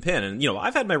Pulpit and Pen, and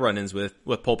I've had my run-ins with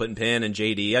Pulpit and Pen and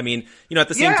JD. I mean, at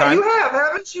the same time, you have,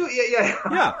 haven't you?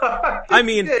 Yeah. I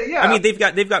mean,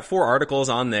 they've got 4 articles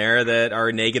on there that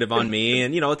are negative on me,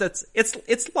 and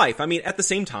it's life. I mean, at the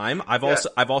same time, I've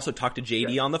also talked to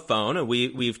JD on the phone, and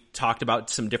we've talked about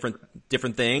some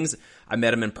different things. I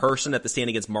met him in person at the Stand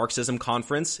Against Marxism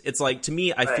conference. It's like, to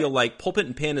me, I feel like Pulpit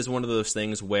and Pen is one of those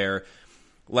things where,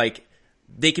 like,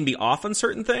 they can be off on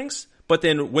certain things, but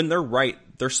then when they're right,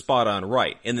 they're spot on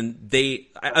right. And then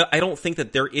I don't think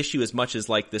that their issue as much as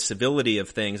like the civility of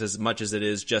things as much as it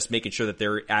is just making sure that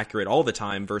they're accurate all the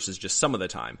time versus just some of the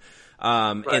time.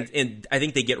 And I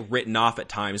think they get written off at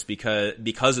times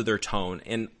because of their tone.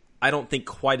 And I don't think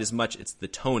quite as much it's the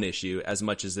tone issue as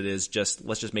much as it is just,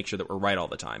 let's just make sure that we're right all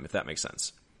the time, if that makes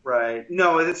sense. Right.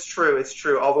 No, it's true. It's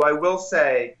true. Although I will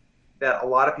say that a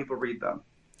lot of people read them.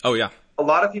 Oh, yeah. A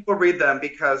lot of people read them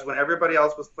because when everybody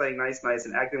else was playing nice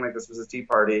and acting like this was a tea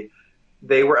party,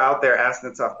 they were out there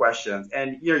asking the tough questions.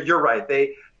 And you're right.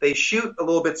 They shoot a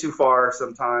little bit too far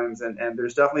sometimes. And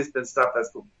there's definitely been stuff that's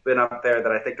been up there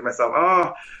that I think to myself,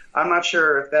 oh, I'm not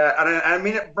sure if that, I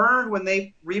mean, it burned when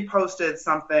they reposted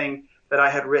something that I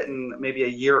had written maybe a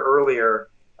year earlier.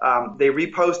 They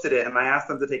reposted it and I asked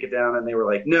them to take it down and they were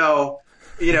like, no.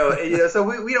 So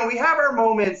we have our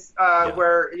moments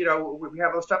where we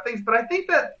have those tough things, but I think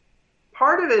that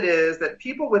part of it is that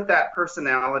people with that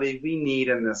personality we need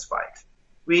in this fight.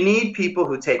 We need people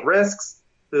who take risks,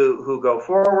 who go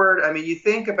forward. I mean, you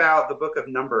think about the book of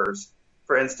Numbers,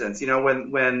 for instance.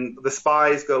 When the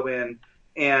spies go in,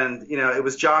 and it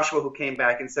was Joshua who came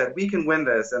back and said, "We can win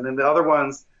this," and then the other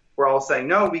ones we're all saying,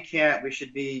 no, we can't. We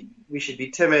should be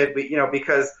timid.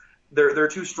 Because they're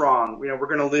too strong. We're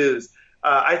going to lose.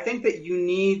 I think that you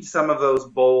need some of those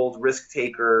bold risk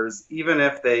takers, even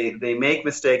if they make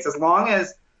mistakes, as long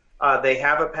as they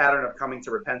have a pattern of coming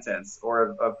to repentance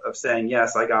or of saying,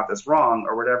 yes, I got this wrong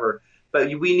or whatever. But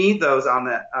we need those on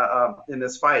that in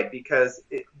this fight, because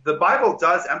the Bible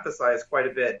does emphasize quite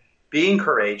a bit being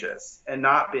courageous and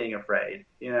not being afraid.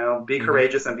 Be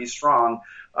courageous and be strong.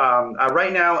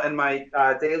 Right now in my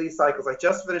daily cycles, I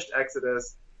just finished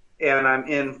Exodus, and I'm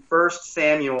in 1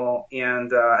 Samuel, and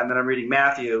then I'm reading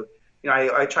Matthew.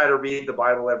 I try to read the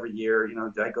Bible every year.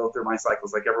 I go through my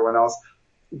cycles like everyone else.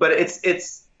 But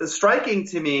it's striking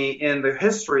to me in the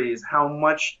histories how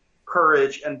much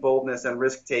courage and boldness and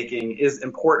risk-taking is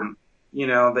important.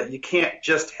 That you can't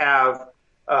just have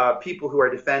people who are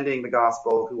defending the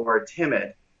gospel who are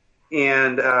timid.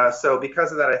 And so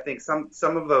because of that, I think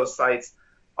some of those sites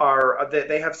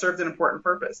they have served an important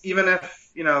purpose, even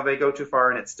if they go too far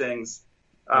and it stings.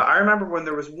 I remember when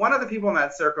there was one of the people in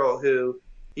that circle who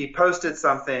he posted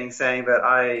something saying that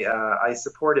I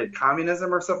supported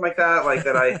communism or something like that, like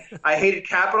that I hated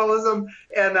capitalism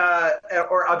and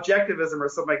or objectivism or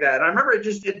something like that. And I remember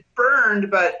it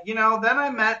burned, but then I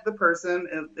met the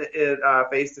person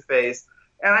face to face,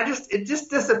 and it just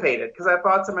dissipated, because I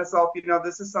thought to myself,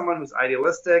 this is someone who's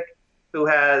idealistic, who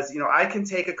has I can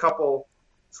take a couple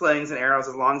slings and arrows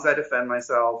as long as I defend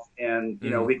myself, and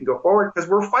we can go forward, because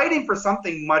we're fighting for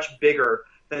something much bigger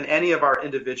than any of our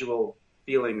individual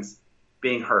feelings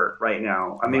being hurt right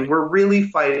now. I mean, we're really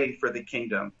fighting for the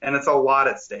kingdom, and it's a lot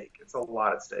at stake.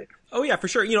 Oh yeah, for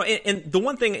sure. And the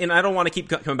one thing, and I don't want to keep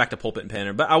coming back to Pulpit and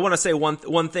Panner, but I want to say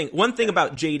one thing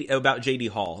about J.D.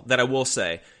 Hall that I will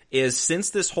say is, since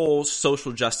this whole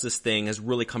social justice thing has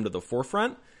really come to the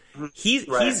forefront, he's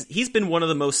been one of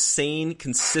the most sane,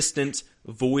 consistent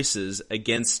voices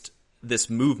against this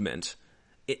movement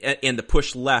and the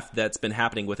push left that's been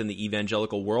happening within the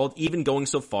evangelical world, even going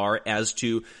so far as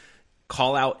to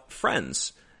call out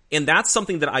friends. And that's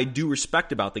something that I do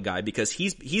respect about the guy, because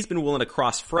he's been willing to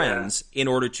cross friends in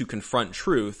order to confront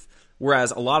truth,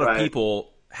 whereas a lot of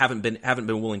people haven't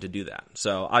been willing to do that.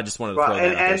 So I just wanted to throw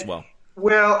that out there as well.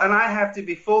 Well, and I have to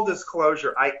be full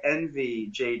disclosure, I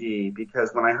envy JD, because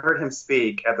when I heard him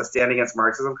speak at the Stand Against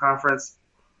Marxism conference,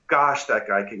 gosh, that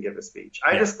guy can give a speech.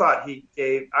 I just thought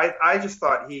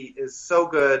he is so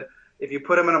good. If you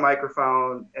put him in a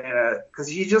microphone, because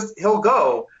he'll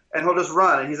go and he'll just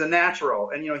run, and he's a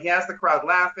natural. And, he has the crowd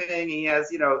laughing. He has,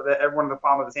 everyone in the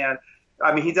palm of his hand.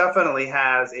 I mean, he definitely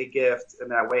has a gift in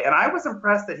that way. And I was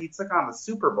impressed that he took on the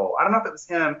Super Bowl. I don't know if it was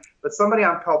him, but somebody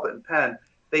on Pulpit and Pen,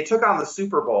 they took on the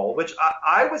Super Bowl, which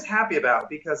I was happy about,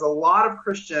 because a lot of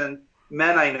Christian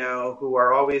men I know who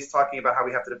are always talking about how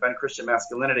we have to defend Christian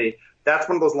masculinity, that's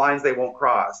one of those lines they won't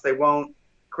cross. They won't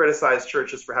criticize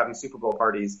churches for having Super Bowl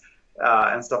parties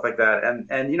and stuff like that. And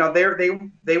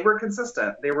they were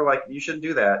consistent. They were like, you shouldn't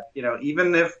do that.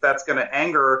 Even if that's going to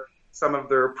anger some of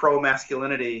their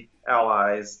pro-masculinity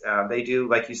allies, they do,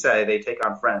 like you say, they take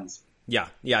on friends. Yeah,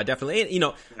 definitely.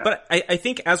 But I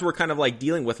think as we're kind of like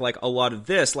dealing with like a lot of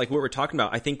this, like what we're talking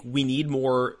about, I think we need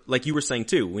more, like you were saying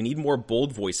too, we need more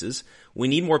bold voices. We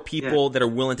need more people that are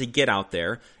willing to get out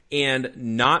there and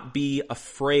not be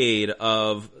afraid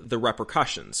of the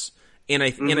repercussions. And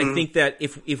I think that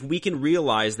if we can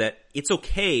realize that it's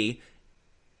okay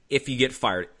if you get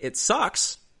fired, it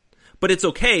sucks, but it's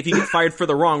okay if you get fired for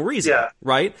the wrong reason,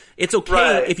 right? It's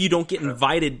okay if you don't get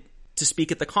invited to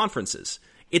speak at the conferences.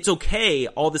 It's okay.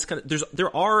 All this kind of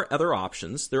there are other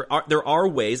options. There are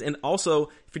ways, and also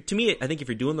to me, I think if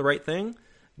you're doing the right thing,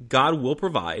 God will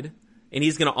provide, and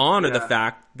He's going to honor the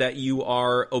fact that you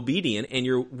are obedient and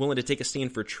you're willing to take a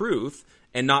stand for truth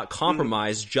and not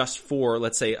compromise just for,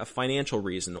 let's say, a financial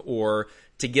reason or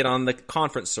to get on the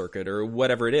conference circuit or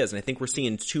whatever it is. And I think we're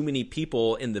seeing too many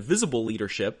people in the visible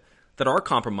leadership that are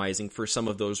compromising for some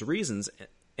of those reasons,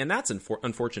 and that's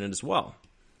unfortunate as well.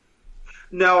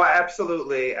 No,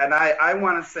 absolutely. And I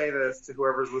want to say this to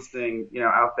whoever's listening,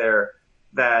 out there,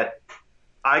 that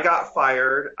I got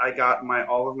fired. I got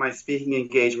all of my speaking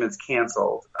engagements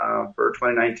canceled for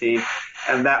 2019.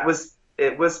 And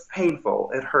it was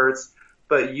painful. It hurts,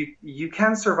 but you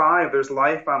can survive. There's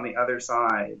life on the other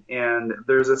side. And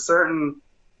there's a certain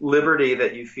liberty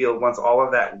that you feel once all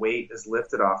of that weight is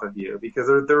lifted off of you, because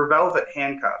they're velvet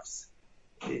handcuffs.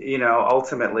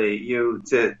 Ultimately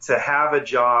to have a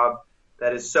job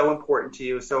that is so important to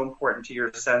you, so important to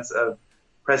your sense of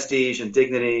prestige and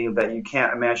dignity that you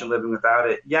can't imagine living without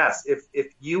it. Yes,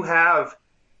 if you have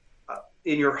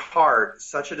in your heart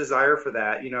such a desire for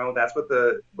that, that's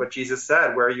what Jesus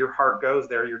said, where your heart goes,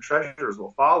 there your treasures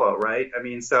will follow, right? I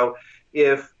mean, so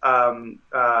if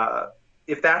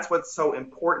that's what's so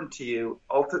important to you,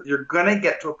 you're going to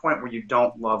get to a point where you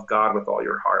don't love God with all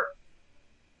your heart,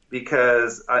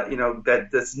 because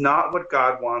that's not what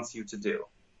God wants you to do.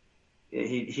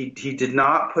 He did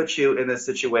not put you in this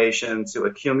situation to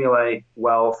accumulate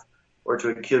wealth or to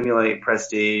accumulate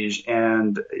prestige.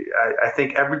 And I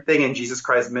think everything in Jesus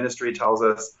Christ's ministry tells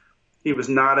us he was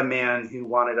not a man who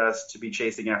wanted us to be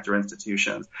chasing after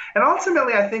institutions. And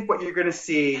ultimately, I think what you're going to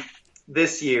see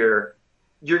this year,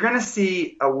 you're going to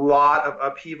see a lot of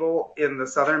upheaval in the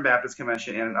Southern Baptist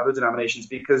Convention and in other denominations,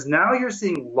 because now you're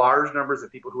seeing large numbers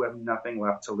of people who have nothing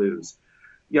left to lose.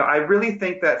 I really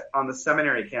think that on the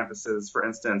seminary campuses, for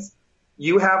instance,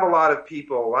 you have a lot of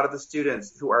people, a lot of the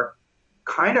students who are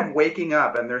kind of waking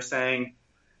up, and they're saying,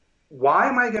 why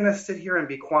am I going to sit here and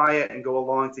be quiet and go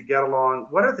along to get along?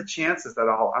 What are the chances that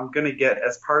I'm going to get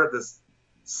as part of this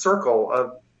circle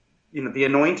of, the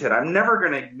anointed? I'm never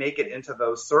going to make it into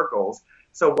those circles.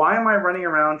 So why am I running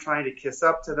around trying to kiss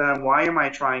up to them? Why am I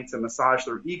trying to massage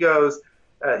their egos?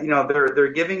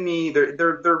 They're giving me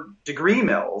they're degree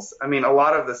mills. I mean, a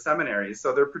lot of the seminaries.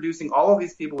 So they're producing all of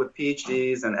these people with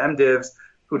PhDs and MDivs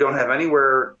who don't have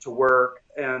anywhere to work.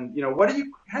 And, what are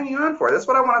you hanging on for? That's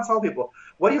what I want to tell people.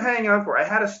 What are you hanging on for? I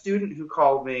had a student who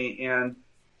called me, and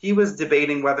he was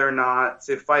debating whether or not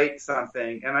to fight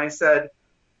something. And I said,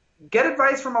 get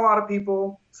advice from a lot of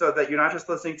people so that you're not just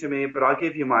listening to me, but I'll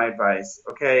give you my advice,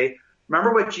 okay?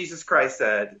 Remember what Jesus Christ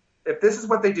said. If this is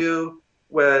what they do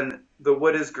when the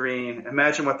wood is green,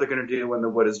 imagine what they're going to do when the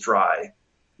wood is dry.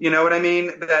 You know what I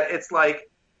mean? That it's like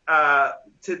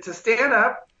to stand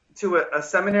up to a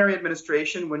seminary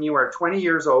administration when you are 20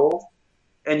 years old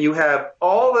and you have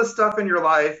all this stuff in your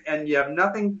life and you have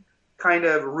nothing kind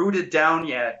of rooted down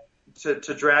yet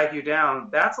to drag you down.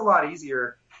 That's a lot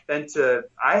easier than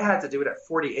I had to do it at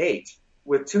 48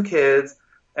 with 2 kids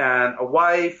and a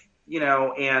wife,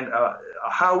 and a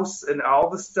house and all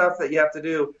the stuff that you have to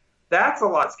do. That's a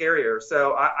lot scarier.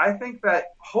 So I think that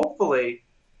hopefully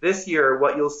this year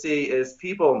what you'll see is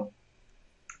people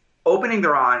opening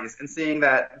their eyes and seeing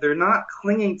that they're not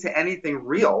clinging to anything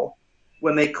real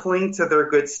when they cling to their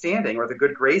good standing or the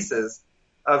good graces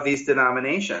of these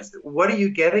denominations. What are you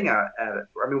getting at it?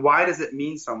 I mean, why does it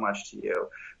mean so much to you?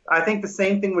 I think the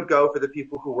same thing would go for the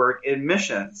people who work in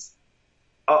missions.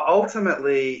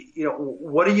 Ultimately,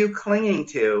 what are you clinging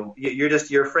to?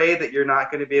 You're afraid that you're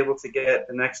not going to be able to get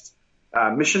the next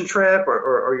mission trip,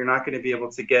 or you're not going to be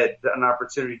able to get an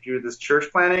opportunity to do this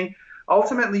church planning.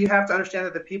 Ultimately, you have to understand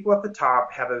that the people at the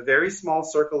top have a very small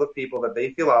circle of people that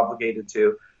they feel obligated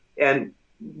to. And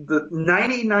the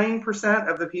 99%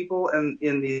 of the people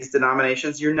in these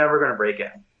denominations, you're never going to break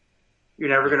in. You're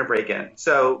never going to break in.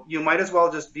 So you might as well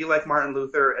just be like Martin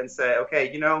Luther and say, okay,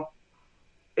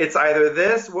 it's either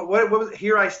this, what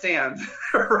here I stand,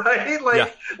 right?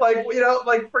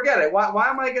 Like forget it. Why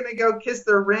am I going to go kiss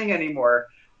their ring anymore?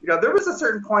 There was a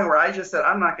certain point where I just said,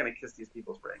 I'm not going to kiss these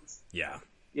people's rings. Yeah.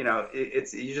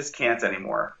 You just can't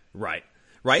anymore. Right.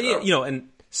 So. And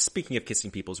speaking of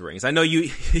kissing people's rings, I know you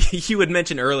had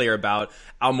mentioned earlier about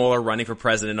Al Mohler running for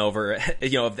president over, of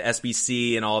the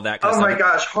SBC and all of that kind of stuff. Oh my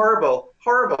gosh, horrible.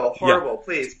 Yeah.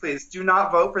 Please do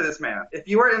not vote for this man. If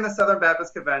you are in the Southern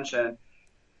Baptist Convention,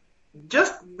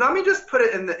 let me just put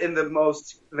it in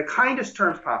the kindest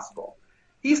terms possible.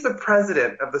 He's the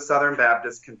president of the Southern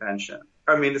Baptist Convention.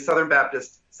 The Southern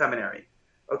Baptist Seminary.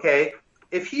 Okay?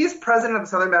 If he's president of the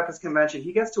Southern Baptist Convention,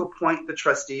 he gets to appoint the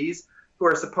trustees who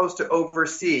are supposed to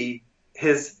oversee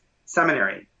his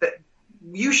seminary.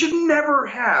 You should never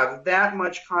have that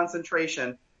much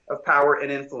concentration of power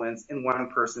and influence in one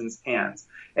person's hands.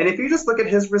 And if you just look at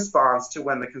his response to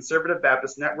when the Conservative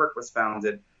Baptist Network was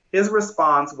founded, his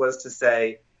response was to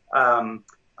say,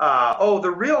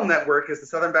 the real network is the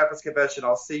Southern Baptist Convention.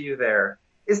 I'll see you there.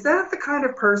 Is that the kind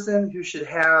of person who should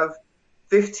have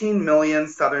 15 million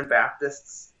Southern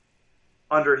Baptists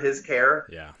under his care?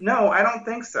 Yeah. No, I don't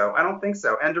think so.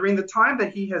 And during the time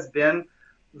that he has been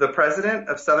the president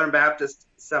of Southern Baptist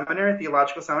Seminary,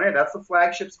 Theological Seminary, that's the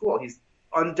flagship school. He's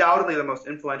undoubtedly the most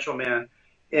influential man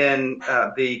in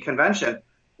the convention.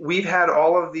 We've had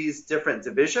all of these different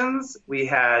divisions. We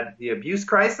had the abuse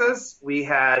crisis. We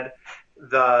had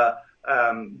the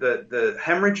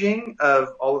hemorrhaging of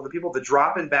all of the people, the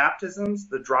drop in baptisms,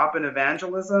 the drop in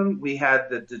evangelism. We had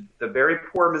the very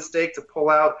poor mistake to pull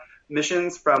out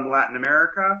missions from Latin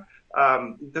America.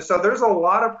 So there's a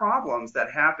lot of problems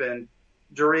that happened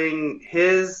during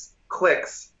his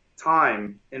clique's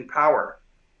time in power.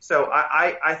 So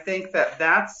I think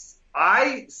that's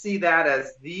I see that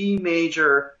as the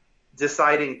major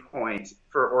deciding point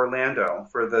for Orlando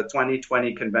for the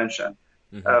 2020 convention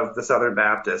of the Southern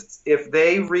Baptists. If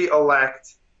they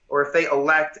re-elect or if they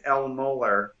elect Al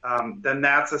Mohler, then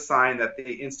that's a sign that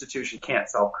the institution can't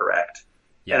self-correct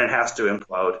and it has to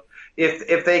implode.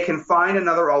 If they can find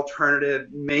another alternative,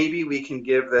 maybe we can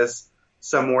give this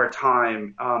some more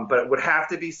time, but it would have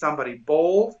to be somebody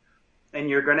bold, and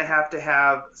you're going to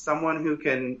have someone who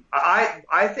can.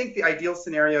 I think the ideal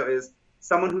scenario is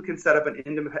someone who can set up an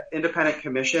independent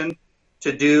commission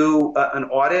to do an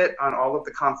audit on all of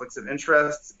the conflicts of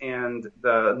interest and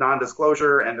the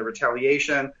non-disclosure and the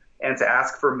retaliation, and to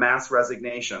ask for mass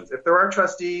resignations. If there are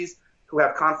trustees who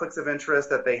have conflicts of interest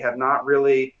that they have not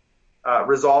really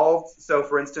resolved, so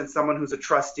for instance, someone who's a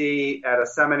trustee at a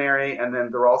seminary and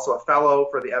then they're also a fellow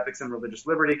for the Ethics and Religious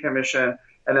Liberty Commission,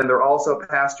 and then they're also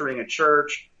pastoring a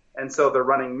church, and so they're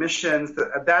running missions,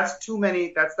 that's too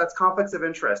many, that's conflicts of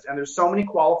interest. And there's so many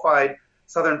qualified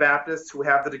Southern Baptists who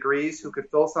have the degrees who could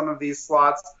fill some of these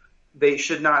slots. They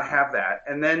should not have that.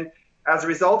 And then as a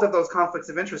result of those conflicts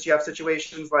of interest, you have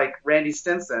situations like Randy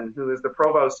Stinson, who is the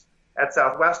provost at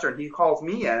Southwestern. He calls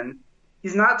me in.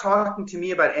 He's not talking to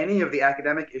me about any of the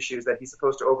academic issues that he's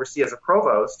supposed to oversee as a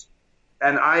provost,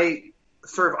 and I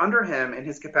serve under him in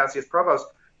his capacity as provost.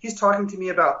 He's talking to me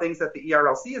about things that the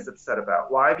ERLC is upset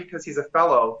about. Why? Because he's a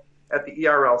fellow at the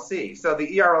ERLC. So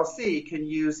the ERLC can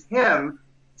use him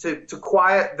to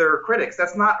quiet their critics.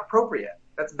 That's not appropriate.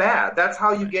 That's bad. That's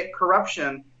how you get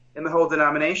corruption in the whole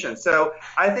denomination. So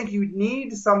I think you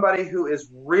need somebody who is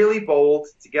really bold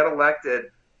to get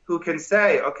elected, who can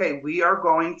say, okay, we are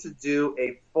going to do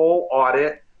a full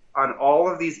audit on all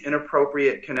of these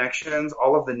inappropriate connections,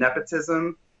 all of the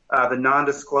nepotism, the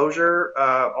non-disclosure,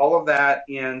 all of that,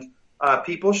 and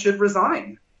people should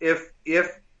resign. If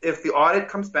the audit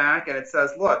comes back and it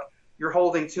says, look, you're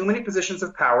holding too many positions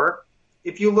of power.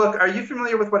 If you look, are you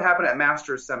familiar with what happened at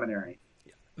Masters Seminary?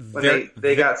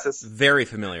 They got very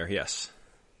familiar, yes.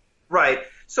 Right.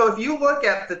 So if you look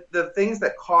at the things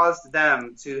that caused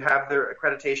them to have their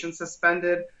accreditation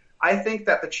suspended, I think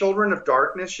that the children of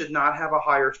darkness should not have a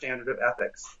higher standard of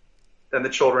ethics than the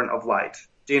children of light.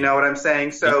 Do you know what I'm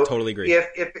saying? So I totally agree.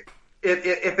 If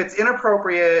it's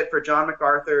inappropriate for John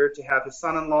MacArthur to have his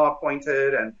son-in-law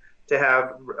appointed and to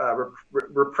have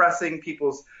repressing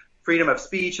people's freedom of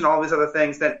speech and all these other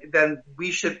things, then we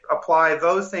should apply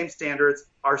those same standards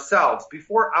ourselves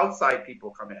before outside people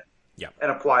come in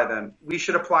and apply them. We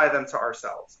should apply them to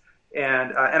ourselves.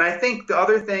 And I think the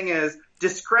other thing is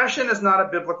discretion is not a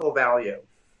biblical value.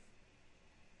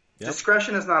 Yep.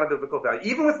 Discretion is not a biblical value.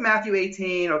 Even with Matthew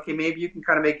 18, okay, maybe you can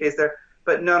kind of make a case there,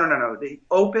 but no. The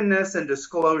openness and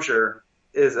disclosure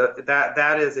is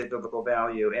that is a biblical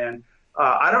value. And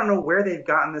I don't know where they've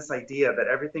gotten this idea that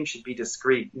everything should be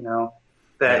discreet,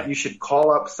 that you should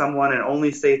call up someone and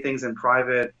only say things in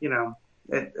private,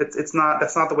 that's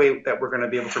not the way that we're going to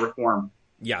be able to reform.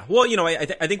 Yeah. Well, I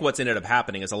think what's ended up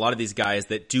happening is a lot of these guys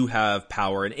that do have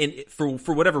power, and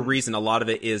for whatever reason, a lot of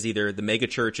it is either the mega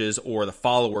churches or the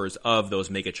followers of those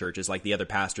mega churches, like the other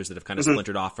pastors that have kind of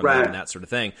splintered off from them and that sort of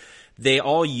thing. They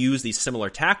all use these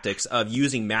similar tactics of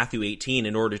using Matthew 18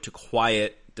 in order to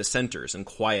quiet dissenters and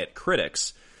quiet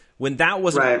critics, when that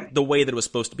wasn't the way that it was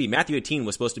supposed to be. Matthew 18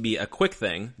 was supposed to be a quick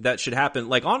thing that should happen.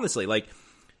 Like, honestly,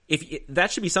 if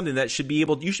that should be something that you should be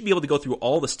able to go through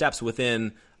all the steps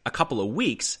within a couple of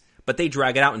weeks, but they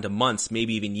drag it out into months,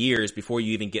 maybe even years before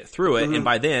you even get through it. And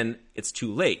by then it's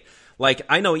too late. Like,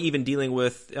 I know even dealing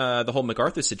with the whole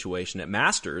MacArthur situation at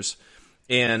Masters,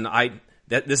 and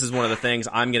this is one of the things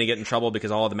I'm going to get in trouble because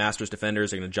all of the Masters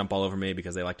defenders are going to jump all over me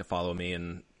because they like to follow me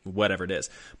and whatever it is.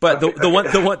 But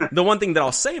the one thing that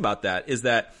I'll say about that is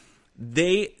that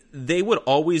they would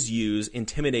always use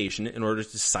intimidation in order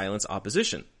to silence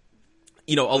opposition.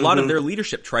 A lot of their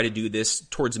leadership tried to do this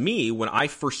towards me when I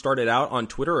first started out on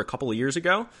Twitter a couple of years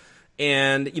ago.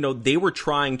 And, they were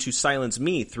trying to silence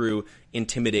me through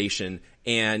intimidation.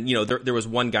 And, there was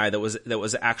one guy that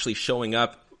was actually showing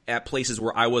up at places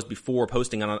where I was before,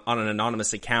 posting on an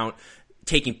anonymous account,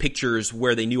 taking pictures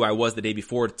where they knew I was the day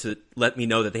before to let me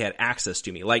know that they had access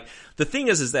to me. Like, the thing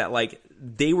is that, like,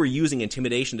 they were using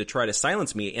intimidation to try to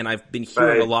silence me. And I've been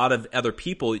hearing a lot of other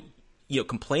people,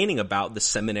 complaining about the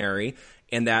seminary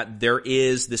and that there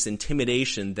is this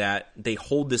intimidation that they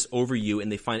hold this over you and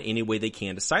they find any way they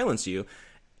can to silence you.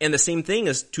 And the same thing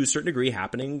is to a certain degree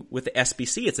happening with the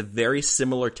SBC. It's a very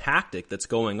similar tactic that's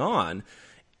going on.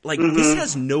 Like, this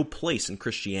has no place in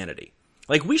Christianity.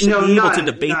 Like, we should be able to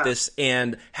debate this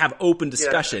and have open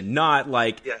discussion, not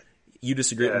like you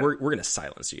disagree. We're going to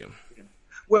silence you.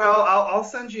 Well, I'll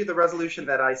send you the resolution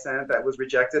that I sent that was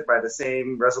rejected by the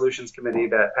same resolutions committee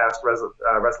that passed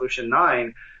Resolution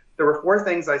 9. There were 4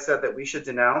 things I said that we should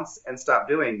denounce and stop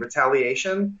doing: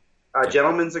 retaliation,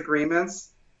 gentlemen's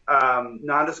agreements,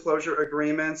 non-disclosure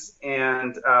agreements,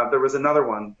 and there was another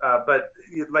one. But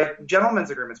like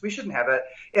gentlemen's agreements, we shouldn't have that.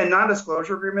 And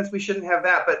non-disclosure agreements, we shouldn't have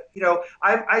that. But,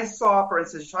 I saw, for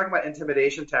instance, you're talking about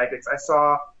intimidation tactics. I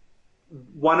saw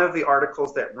one of the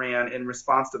articles that ran in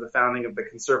response to the founding of the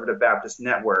Conservative Baptist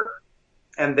Network.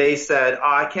 And they said,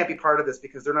 I can't be part of this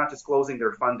because they're not disclosing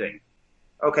their funding.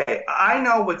 Okay, I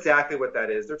know exactly what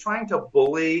that is. They're trying to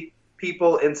bully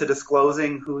people into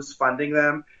disclosing who's funding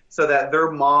them so that their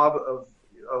mob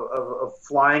of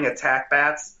flying attack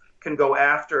bats can go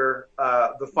after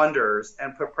the funders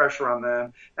and put pressure on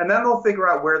them. And then they'll figure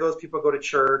out where those people go to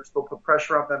church. They'll put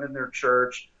pressure on them in their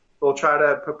church. They'll try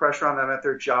to put pressure on them at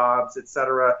their jobs,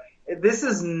 etc. This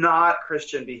is not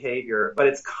Christian behavior, but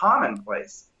it's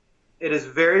commonplace. It is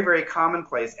very, very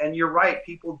commonplace. And you're right,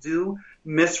 people do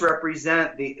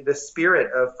misrepresent the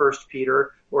spirit of 1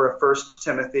 Peter or of 1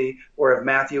 Timothy or of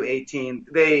Matthew 18.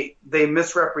 They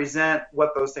misrepresent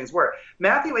what those things were.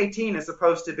 Matthew 18 is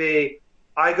supposed to be,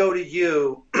 I go to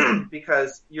you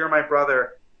because you're my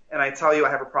brother and I tell you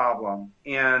I have a problem.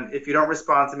 And if you don't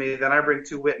respond to me, then I bring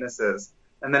 2 witnesses.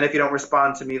 And then if you don't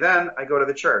respond to me, then I go to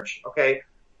the church. Okay.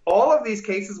 All of these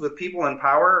cases with people in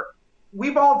power,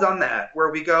 we've all done that, where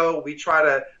we try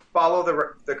to follow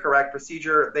the correct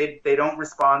procedure. They don't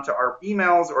respond to our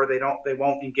emails, or they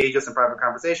won't engage us in private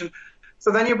conversation. So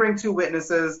then you bring 2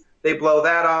 witnesses, they blow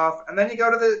that off, and then you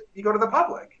go to the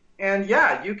public. And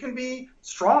yeah, you can be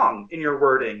strong in your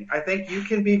wording. I think you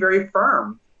can be very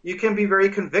firm. You can be very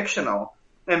convictional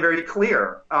and very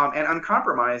clear and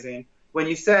uncompromising when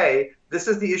you say, this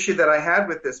is the issue that I had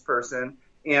with this person,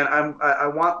 and I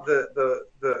want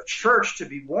the church to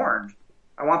be warned.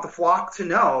 I want the flock to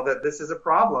know that this is a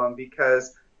problem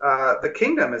because the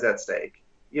kingdom is at stake,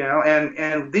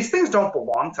 and these things don't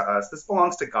belong to us. This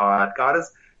belongs to God. God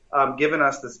has given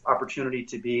us this opportunity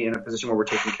to be in a position where we're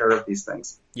taking care of these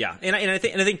things. Yeah, and I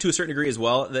think to a certain degree as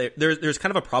well, there's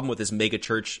kind of a problem with this mega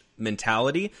church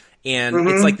mentality, and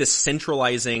it's like this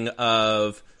centralizing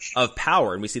of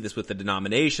power, and we see this with the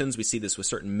denominations, we see this with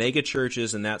certain mega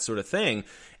churches and that sort of thing.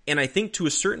 And I think to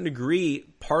a certain degree,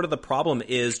 part of the problem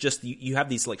is just you have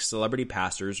these like celebrity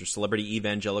pastors or celebrity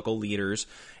evangelical leaders,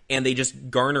 and they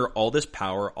just garner all this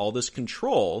power, all this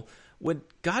control, when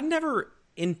God never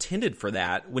intended for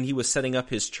that when he was setting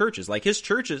up his churches. Like his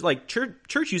churches, like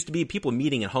church used to be people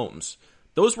meeting in homes.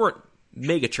 Those weren't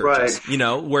mega churches,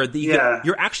 right. Where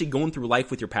you're actually going through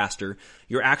life with your pastor.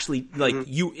 You're actually like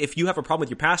if you have a problem with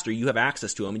your pastor, you have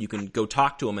access to him and you can go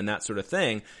talk to him and that sort of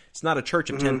thing. It's not a church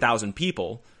of 10,000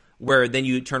 people where then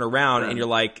you turn around and you're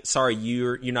like, sorry,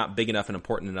 you're not big enough and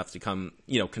important enough to come,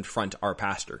 confront our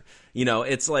pastor.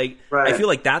 It's like, I feel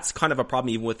like that's kind of a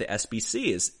problem even with the SBC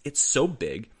is it's so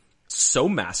big, so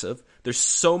massive. There's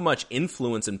so much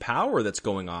influence and power that's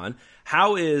going on.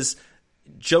 How is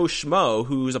Joe Schmo,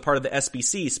 who's a part of the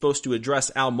SBC, supposed to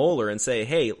address Al Mohler and say,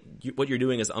 hey, what you're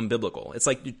doing is unbiblical? It's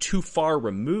like you're too far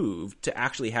removed to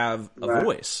actually have a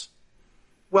voice.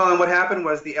 Well, and what happened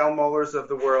was the Al Mohlers of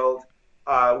the world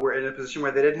were in a position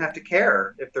where they didn't have to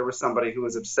care if there was somebody who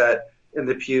was upset in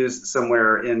the pews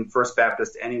somewhere in First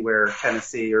Baptist anywhere,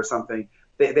 Tennessee or something.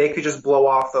 They could just blow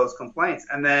off those complaints.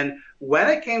 And then when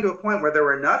it came to a point where there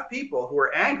were enough people who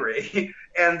were angry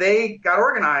and they got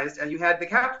organized, and you had the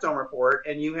Capstone Report,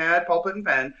 and you had Pulpit and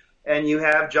Pen, and you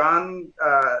have John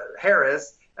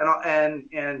Harris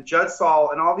and Judd Saul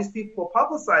and all these people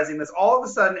publicizing this, all of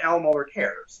a sudden Al Mohler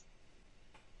cares.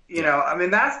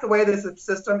 That's the way this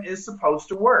system is supposed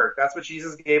to work. That's what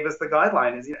Jesus gave us the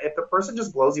guideline is, if the person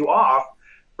just blows you off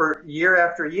for year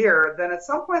after year, then at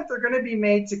some point they're going to be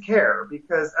made to care,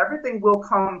 because everything will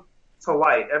come to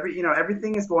light.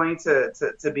 Everything is going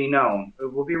to be known.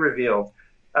 It will be revealed.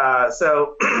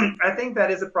 So I think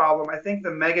that is a problem. I think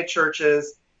the mega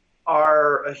churches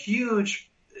are a huge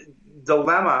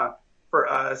dilemma for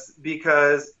us,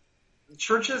 because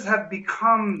churches have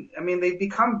become, they've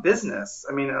become business,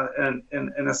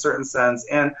 in a certain sense.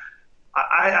 And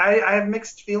I have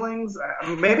mixed feelings.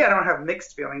 Maybe I don't have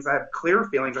mixed feelings. I have clear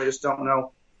feelings. I just don't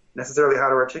know necessarily how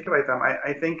to articulate them.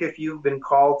 I think if you've been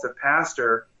called to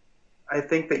pastor, I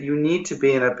think that you need to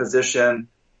be in a position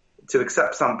to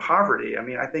accept some poverty.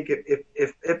 I think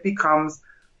if it becomes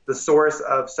the source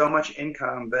of so much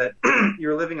income that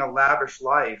you're living a lavish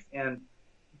life, and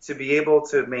to be able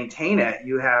to maintain it,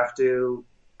 you have to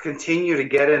continue to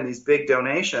get in these big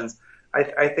donations.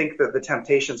 I think that the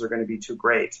temptations are going to be too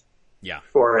great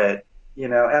for it.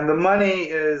 And the money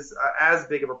is as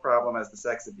big of a problem as the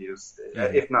sex abuse,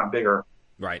 if not bigger.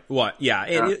 Right. Well, yeah.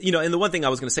 And, and the one thing I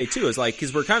was going to say too is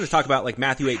because we're kind of talking about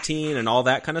Matthew 18 and all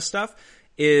that kind of stuff,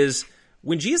 is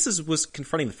when Jesus was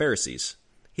confronting the Pharisees,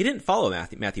 he didn't follow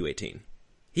Matthew 18.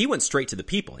 He went straight to the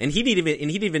people, and he didn't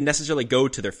even necessarily go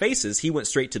to their faces. He went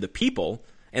straight to the people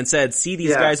and said, see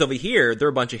these guys over here, they're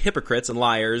a bunch of hypocrites and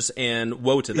liars, and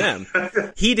woe to them.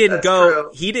 He didn't go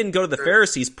to the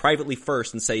Pharisees privately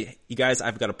first and say, you guys,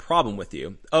 I've got a problem with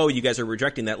you. Oh, you guys are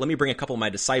rejecting that. Let me bring a couple of my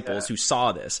disciples who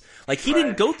saw this. He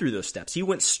didn't go through those steps. He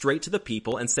went straight to the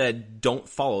people and said, don't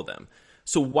follow them.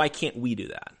 So why can't we do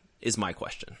that, is my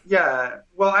question. Yeah.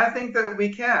 Well, I think that we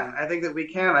can. I think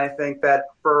that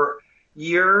for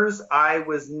years, I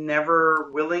was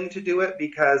never willing to do it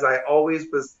because I always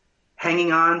was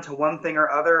hanging on to one thing or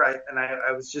other.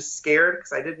 I was just scared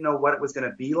because I didn't know what it was going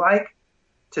to be like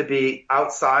to be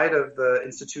outside of the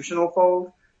institutional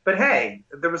fold. But hey,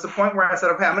 there was a point where I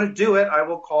said, okay, I'm going to do it. I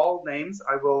will call names.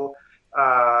 I will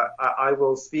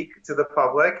speak to the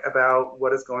public about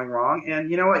what is going wrong. And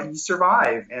you know what? You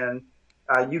survive, and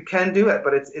you can do it.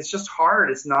 But it's just hard.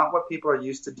 It's not what people are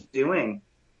used to doing.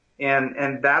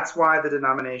 And that's why the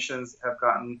denominations have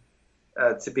gotten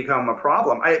to become a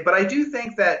problem. But I do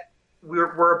think that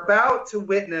we're about to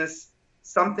witness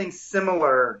something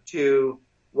similar to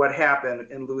what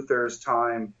happened in Luther's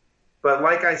time. But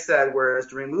like I said, whereas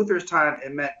during Luther's time,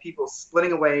 it meant people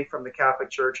splitting away from the Catholic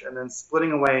Church and then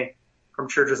splitting away from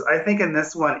churches. I think in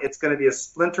this one, it's going to be a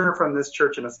splinter from this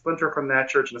church and a splinter from that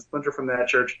church and a splinter from that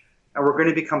church. And we're going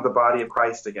to become the body of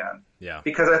Christ again. Yeah.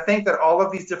 Because I think that all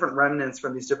of these different remnants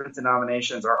from these different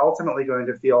denominations are ultimately going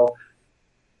to feel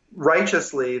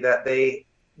righteously that they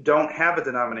don't have a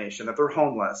denomination, that they're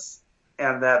homeless,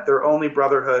 and that their only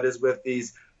brotherhood is with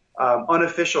these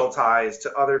unofficial ties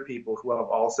to other people who have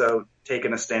also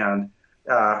taken a stand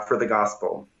for the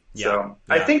gospel. Yeah. So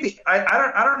I think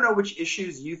I don't know which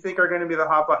issues you think are going to be the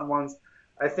hot button ones.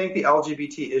 I think the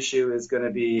LGBT issue is going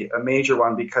to be a major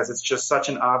one because it's just such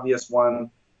an obvious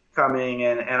one coming.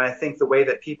 And I think the way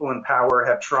that people in power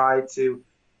have tried to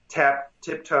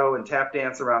tiptoe and tap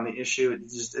dance around the issue,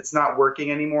 it's not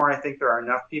working anymore. I think there are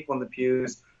enough people in the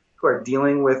pews who are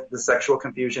dealing with the sexual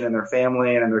confusion in their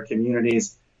family and in their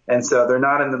communities. And so they're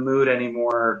not in the mood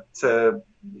anymore to,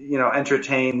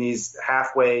 entertain these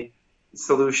halfway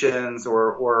solutions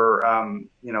or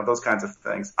those kinds of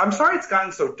things. I'm sorry it's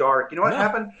gotten so dark. You know what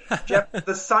happened, Jeff?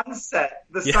 The sunset.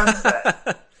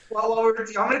 Well, I'm going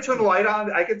to turn the light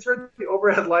on. I can turn the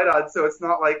overhead light on so it's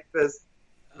not like this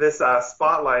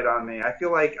spotlight on me. I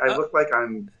feel like I look like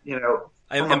I'm,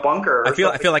 from a bunker. I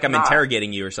feel like I'm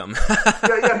interrogating you or something.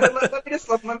 yeah. But let me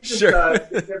just sure. Get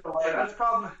the light. That's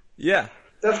probably. Yeah.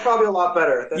 That's probably a lot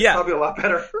better. Probably a lot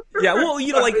better. Yeah, well,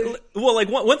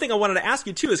 one thing I wanted to ask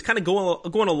you too is kind of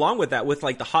going along with that with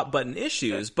the hot button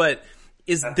issues, but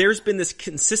there's been this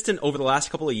consistent over the last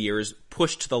couple of years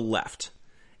push to the left,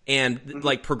 and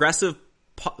progressive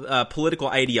political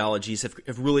ideologies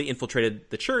have really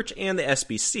infiltrated the church and the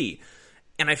SBC.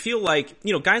 And I feel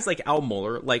guys like Al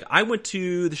Mohler,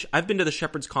 I've been to the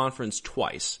Shepherd's Conference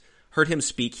twice. Heard him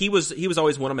speak. He was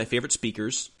always one of my favorite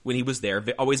speakers when he was there.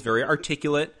 Always very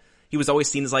articulate. He was always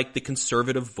seen as the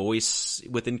conservative voice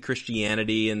within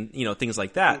Christianity and things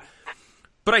like that.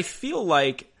 But I feel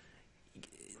like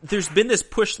there's been this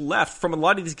push left from a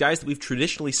lot of these guys that we've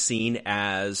traditionally seen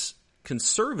as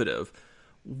conservative.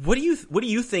 What do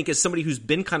you think, as somebody who's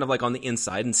been kind of on the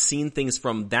inside and seen things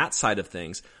from that side of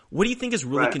things? What do you think has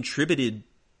really contributed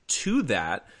to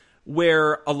that?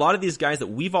 Where a lot of these guys that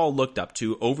we've all looked up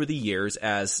to over the years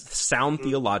as sound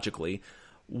theologically,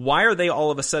 why are they all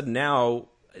of a sudden now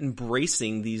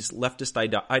embracing these leftist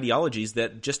ideologies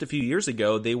that just a few years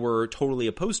ago they were totally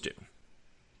opposed to?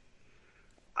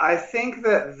 I think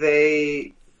that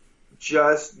they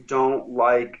just don't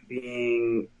like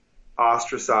being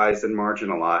ostracized and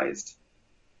marginalized.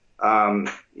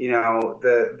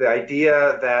 The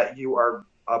idea that you are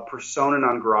a persona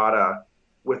non grata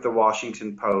with the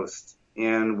Washington Post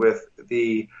and with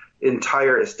the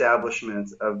entire establishment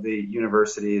of the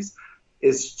universities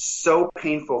is so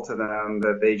painful to them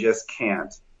that they just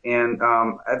can't. And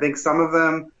I think some of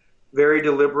them very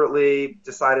deliberately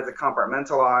decided to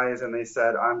compartmentalize, and they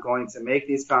said, I'm going to make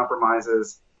these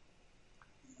compromises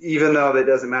even though that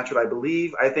doesn't match what I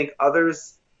believe. I think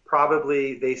others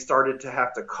probably they started to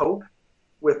have to cope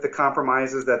with the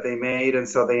compromises that they made, and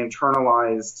so they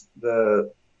internalized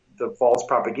the false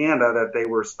propaganda that they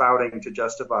were spouting to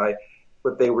justify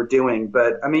what they were doing.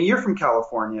 But I mean, you're from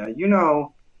California. You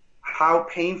know how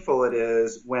painful it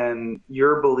is when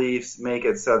your beliefs make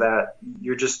it so that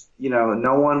you're just,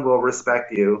 no one will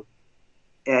respect you.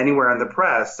 anywhere in the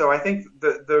press. So I think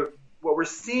what we're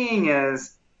seeing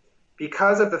is,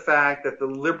 because of the fact that the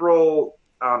liberal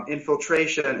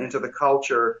infiltration into the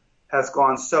culture has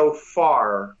gone so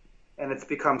far and it's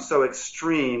become so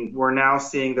extreme, we're now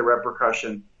seeing the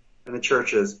repercussion in the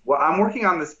churches. Well, I'm working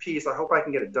on this piece, I hope I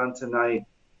can get it done tonight,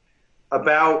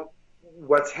 about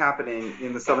what's happening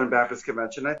in the Southern Baptist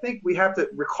Convention. I think we have to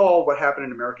recall what happened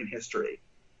in American history.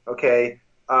 Okay,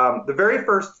 the very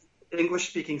first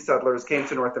English-speaking settlers came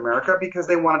to North America because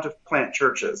they wanted to plant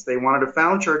churches. They wanted to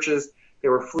found churches. They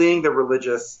were fleeing the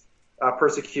religious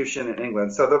persecution in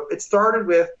England. So it started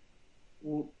with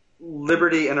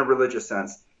liberty in a religious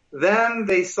sense. Then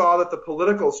they saw that the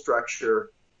political structure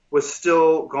was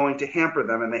still going to hamper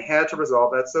them, and they had to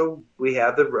resolve that. So we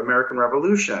had the American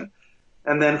Revolution.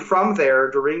 And then from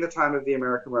there, during the time of the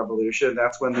American Revolution,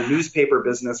 that's when the newspaper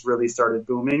business really started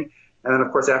booming. And then,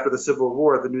 of course, after the Civil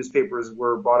War, the newspapers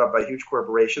were bought up by huge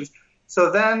corporations. So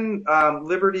then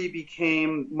liberty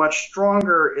became much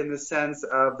stronger in the sense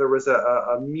of there was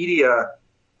a media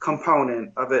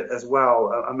component of it as well,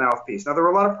 a mouthpiece. Now, there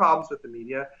were a lot of problems with the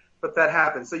media, but that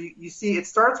happened. So you see, it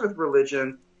starts with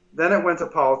religion, then it went to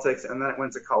politics, and then it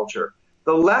went to culture.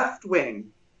 The left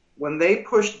wing, when they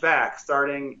pushed back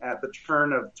starting at the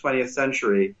turn of the 20th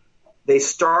century, they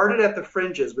started at the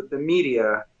fringes with the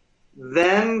media,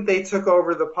 then they took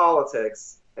over the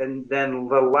politics, and then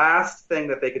the last thing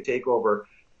that they could take over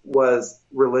was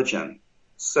religion.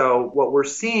 So what we're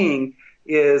seeing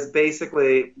is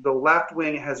basically the left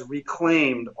wing has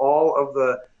reclaimed all of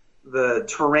the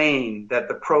terrain that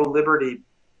the pro-liberty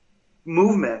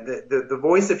movement, the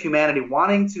voice of humanity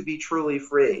wanting to be truly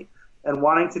free and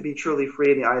wanting to be truly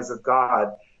free in the eyes of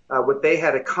God, what they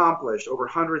had accomplished over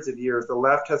hundreds of years, the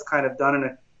left has kind of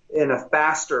done in a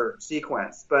faster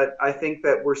sequence. But I think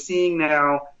that we're seeing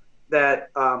now that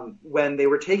when they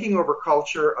were taking over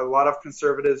culture, a lot of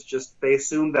conservatives they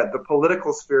assumed that the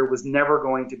political sphere was never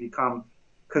going to become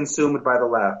consumed by the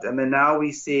left. And then now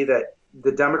we see that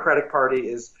the Democratic Party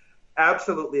is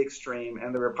absolutely extreme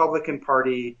and the Republican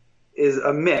Party is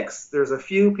a mix. There's a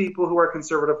few people who are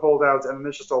conservative holdouts, and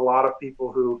there's just a lot of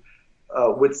people who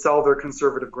would sell their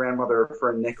conservative grandmother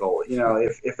for a nickel,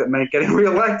 if it meant getting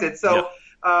reelected. So,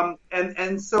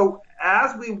 and so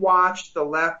as we watched the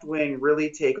left wing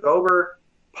really take over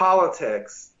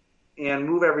politics and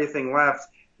move everything left,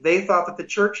 they thought that the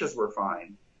churches were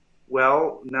fine.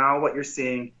 Well, now what you're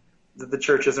seeing is that the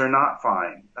churches are not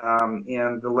fine,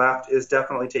 and the left is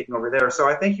definitely taking over there. So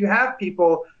I think you have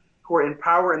people who are in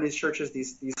power in these churches,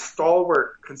 these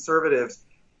stalwart conservatives,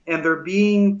 and they're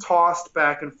being tossed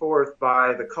back and forth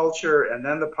by the culture and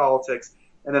then the politics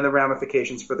and then the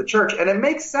ramifications for the church. And it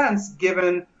makes sense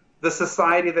given the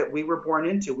society that we were born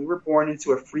into. We were born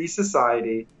into a free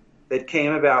society that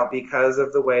came about because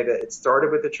of the way that it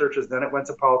started with the churches, then it went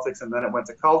to politics, and then it went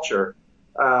to culture.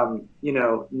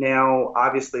 Now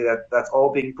obviously that's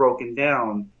all being broken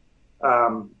down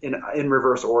in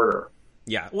reverse order.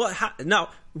 Yeah. Well, now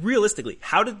realistically,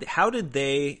 how were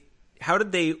they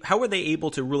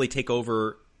able to really take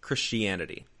over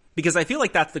Christianity? Because I feel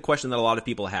like that's the question that a lot of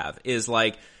people have is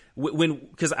like,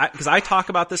 because I talk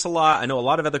about this a lot. I know a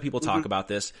lot of other people talk about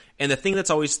this. And the thing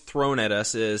that's always thrown at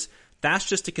us is that's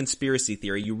just a conspiracy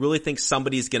theory. You really think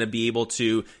somebody's going to be able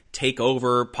to take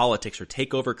over politics or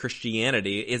take over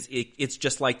Christianity? It's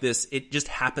just like this. It just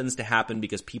happens to happen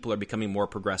because people are becoming more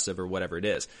progressive or whatever it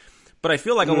is. But I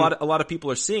feel like a lot of people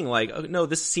are seeing like, oh, no,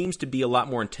 this seems to be a lot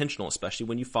more intentional, especially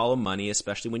when you follow money,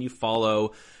 especially when you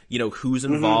follow, who's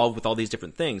involved with all these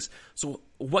different things. So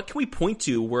what can we point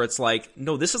to where it's like,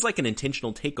 no, this is like an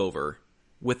intentional takeover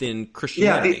within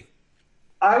Christianity?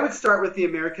 I would start with the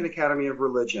American Academy of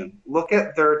Religion. Look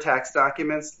at their tax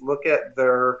documents. Look at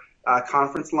their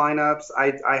conference lineups.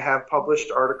 I have published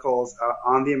articles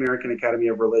on the American Academy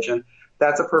of Religion.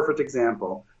 That's a perfect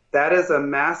example. That is a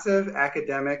massive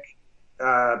academic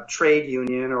trade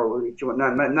union, or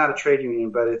not a trade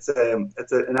union, but it's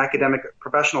an academic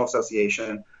professional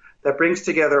association that brings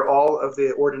together all of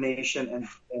the ordination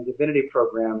and divinity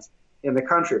programs in the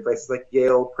country, places like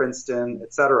Yale, Princeton,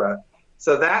 etc.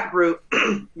 So that group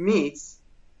meets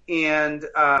and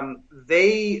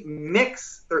they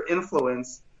mix their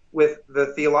influence with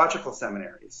the theological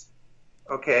seminaries.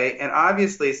 Okay, and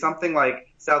obviously something like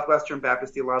Southwestern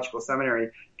Baptist Theological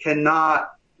Seminary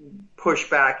cannot push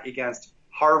back against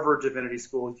Harvard Divinity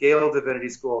School, Yale Divinity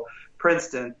School,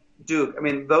 Princeton, Duke. I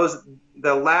mean,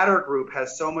 the latter group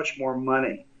has so much more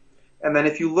money. And then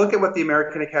if you look at what the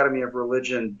American Academy of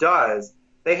Religion does,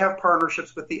 they have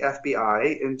partnerships with the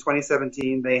FBI. In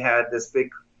 2017, they had this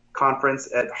big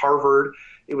conference at Harvard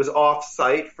It was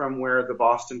off-site from where the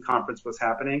Boston conference was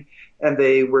happening, and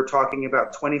they were talking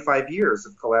about 25 years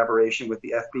of collaboration with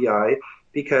the FBI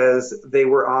because they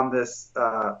were on this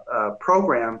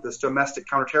program, this domestic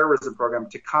counterterrorism program,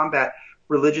 to combat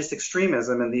religious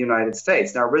extremism in the United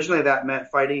States. Now, originally that meant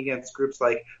fighting against groups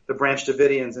like the Branch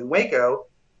Davidians in Waco,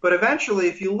 but eventually,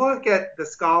 if you look at the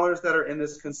scholars that are in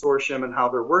this consortium and how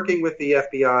they're working with the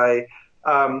FBI,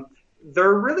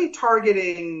 they're really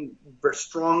targeting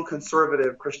strong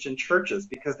conservative Christian churches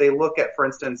because they look at, for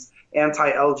instance,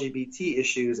 anti-LGBT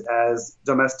issues as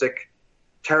domestic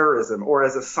terrorism or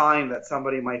as a sign that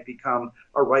somebody might become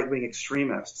a right-wing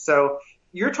extremist. So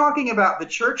you're talking about the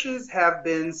churches have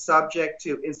been subject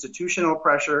to institutional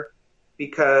pressure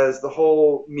because the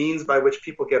whole means by which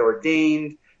people get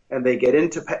ordained and they get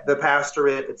into the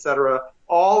pastorate, etc.,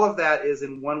 all of that is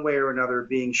in one way or another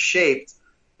being shaped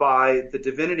by the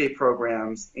divinity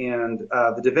programs and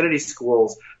the divinity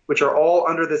schools, which are all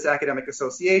under this academic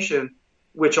association,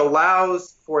 which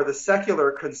allows for the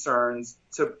secular concerns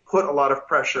to put a lot of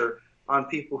pressure on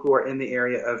people who are in the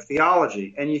area of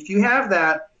theology. And if you have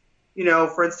that,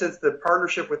 for instance, the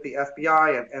partnership with the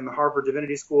FBI and the Harvard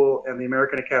Divinity School and the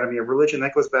American Academy of Religion,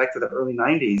 that goes back to the early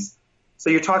 90s.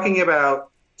 So you're talking about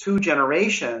 2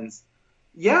 generations.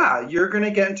 Yeah, you're going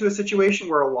to get into a situation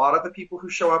where a lot of the people who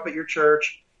show up at your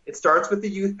church, it starts with the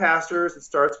youth pastors, it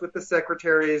starts with the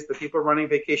secretaries, the people running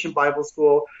Vacation Bible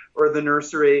School or the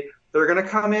nursery. They're going to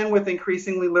come in with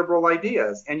increasingly liberal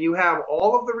ideas. And you have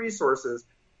all of the resources,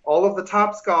 all of the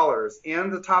top scholars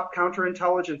and the top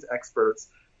counterintelligence experts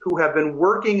who have been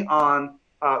working on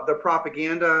the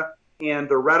propaganda and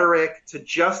the rhetoric to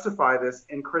justify this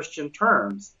in Christian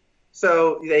terms.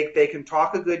 So they can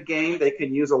talk a good game. They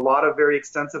can use a lot of very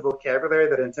extensive vocabulary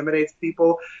that intimidates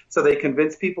people. So they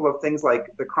convince people of things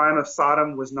like the crime of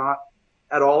Sodom was not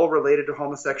at all related to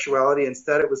homosexuality.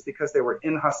 Instead, it was because they were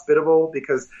inhospitable,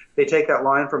 because they take that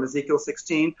line from Ezekiel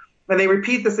 16. And they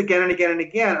repeat this again and again and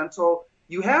again until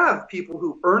you have people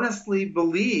who earnestly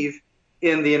believe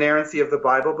in the inerrancy of the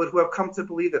Bible, but who have come to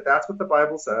believe that that's what the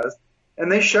Bible says. And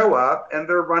they show up and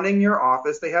they're running your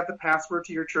office. They have the password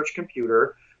to your church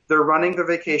computer. They're running the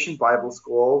Vacation Bible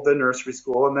School, the nursery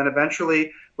school, and then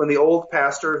eventually when the old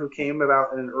pastor who came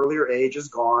about in an earlier age is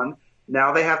gone,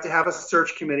 now they have to have a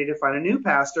search committee to find a new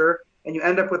pastor, and you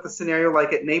end up with a scenario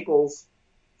like at Naples,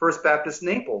 First Baptist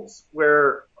Naples,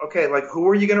 where, who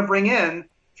are you going to bring in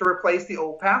to replace the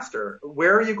old pastor?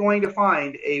 Where are you going to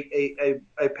find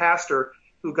a pastor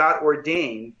who got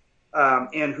ordained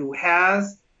and who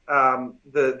has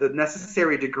the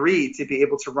necessary degree to be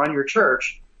able to run your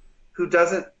church, who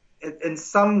doesn't in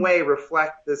some way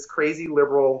reflect this crazy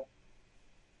liberal,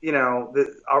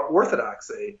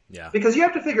 orthodoxy? Yeah. Because you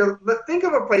have to think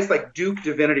of a place like Duke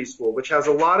Divinity School, which has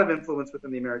a lot of influence within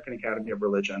the American Academy of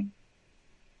Religion.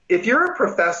 If you're a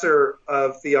professor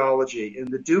of theology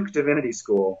in the Duke Divinity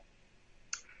School,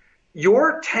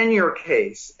 your tenure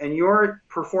case and your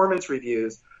performance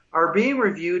reviews are being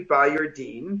reviewed by your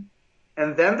dean,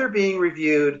 and then they're being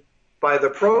reviewed by the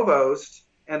provost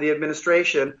and the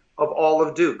administration of all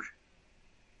of Duke.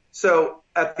 So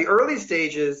at the early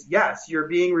stages, yes, you're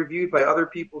being reviewed by other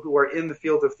people who are in the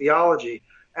field of theology.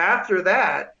 After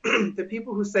that, the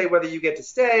people who say whether you get to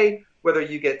stay, whether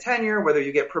you get tenure, whether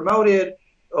you get promoted,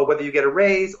 or whether you get a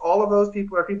raise, all of those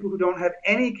people are people who don't have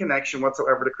any connection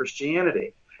whatsoever to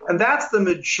Christianity. And that's the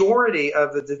majority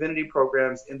of the divinity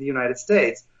programs in the United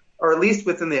States, or at least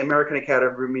within the American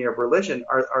Academy of Religion,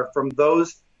 are from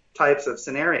those types of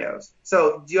scenarios.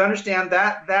 So do you understand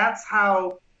that? That's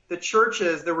how the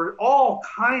churches, there were all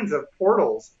kinds of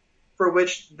portals for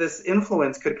which this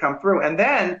influence could come through. And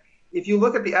then if you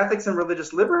look at the Ethics and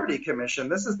Religious Liberty Commission,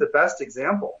 this is the best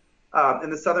example. In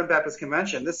the Southern Baptist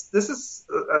Convention, this is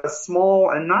a small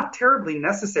and not terribly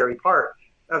necessary part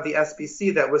of the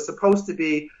SBC that was supposed to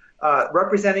be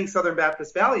representing Southern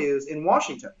Baptist values in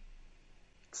Washington.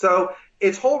 So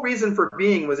its whole reason for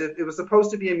being was it was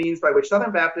supposed to be a means by which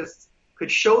Southern Baptists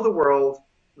could show the world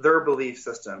their belief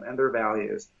system and their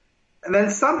values. And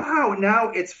then somehow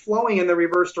now it's flowing in the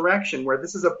reverse direction, where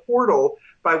this is a portal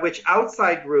by which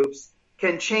outside groups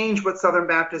can change what Southern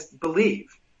Baptists believe.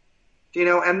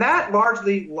 And that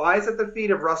largely lies at the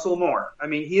feet of Russell Moore. I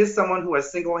mean, he is someone who has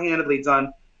single-handedly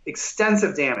done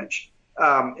extensive damage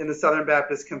in the Southern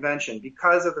Baptist Convention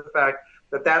because of the fact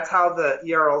that that's how the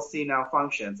ERLC now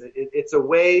functions. It's a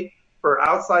way for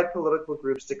outside political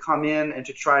groups to come in and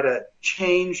to try to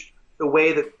change the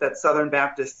way that Southern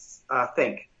Baptists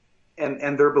think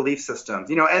and their belief systems.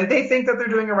 And they think that they're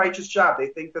doing a righteous job. They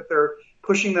think that they're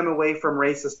pushing them away from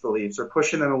racist beliefs or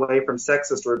pushing them away from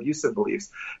sexist or abusive beliefs.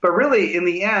 But really, in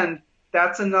the end,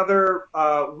 that's another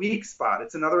weak spot.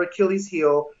 It's another Achilles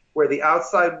heel where the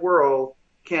outside world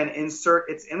can insert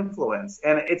its influence.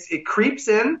 And it creeps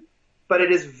in, but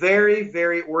it is very,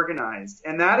 very organized.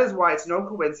 And that is why it's no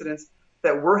coincidence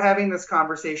that we're having this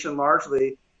conversation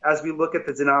largely as we look at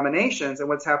the denominations and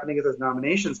what's happening at those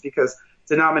denominations, because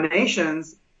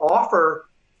denominations offer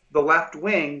the left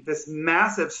wing this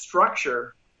massive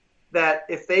structure that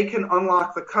if they can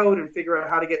unlock the code and figure out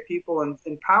how to get people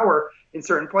in power in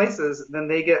certain places, then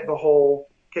they get the whole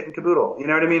kit and caboodle. You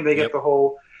know what I mean? They get the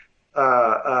whole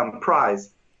prize.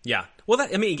 Yeah. Well,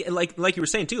 that, I mean, like you were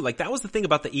saying too, like that was the thing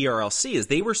about the ERLC is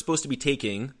they were supposed to be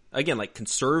taking, again, like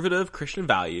conservative Christian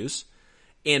values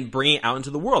and bringing it out into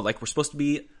the world. Like we're supposed to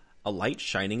be a light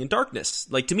shining in darkness.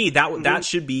 Like to me, that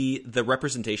should be the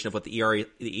representation of what the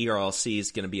ERLC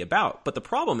is going to be about. But the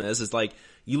problem is like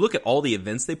you look at all the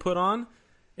events they put on,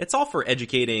 it's all for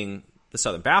educating the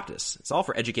Southern Baptists. It's all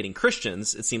for educating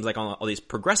Christians. It seems like on all these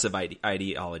progressive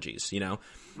ideologies, you know?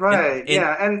 Right.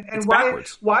 And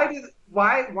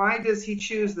why does he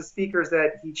choose the speakers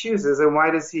that he chooses, and why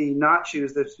does he not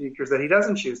choose the speakers that he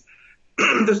doesn't choose?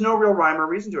 There's no real rhyme or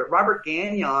reason to it. Robert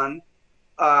Gagnon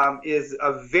is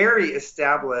a very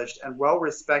established and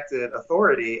well-respected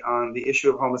authority on the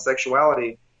issue of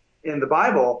homosexuality in the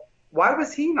Bible. Why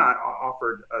was he not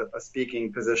offered a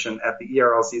speaking position at the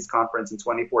ERLC's conference in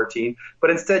 2014, but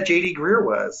instead J.D. Greear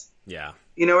was? Yeah.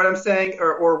 You know what I'm saying?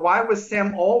 Or why was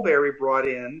Sam Allberry brought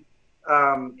in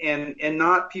and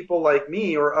not people like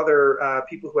me or other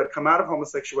people who had come out of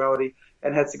homosexuality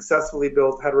and had successfully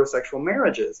built heterosexual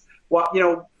marriages? Well,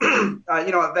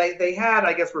 they had,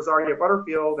 I guess, Rosaria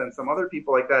Butterfield and some other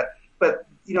people like that, but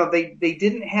they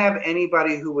didn't have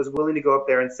anybody who was willing to go up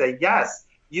there and say, yes,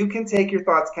 you can take your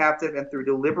thoughts captive, and through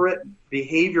deliberate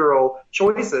behavioral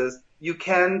choices, you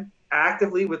can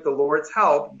actively, with the Lord's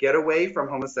help, get away from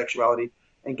homosexuality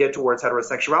and get towards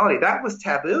heterosexuality. That was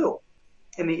taboo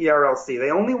in the ERLC.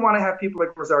 They only want to have people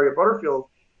like Rosaria Butterfield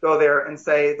go there and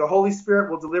say, the Holy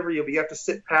Spirit will deliver you, but you have to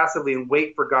sit passively and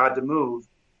wait for God to move.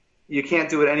 You can't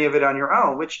do any of it on your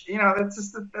own, which, that's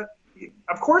just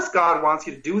of course God wants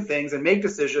you to do things and make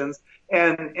decisions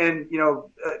and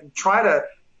try to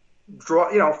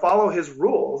follow his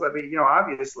rules. I mean,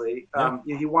 obviously,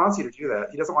 he wants you to do that.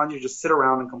 He doesn't want you to just sit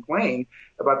around and complain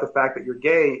about the fact that you're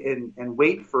gay and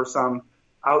wait for some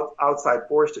outside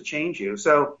force to change you.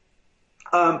 So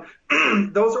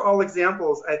those are all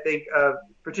examples, I think,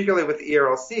 particularly with the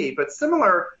ERLC, but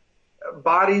similar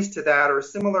bodies to that or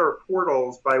similar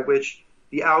portals by which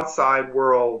the outside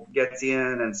world gets in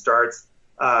and starts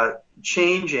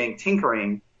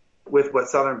tinkering with what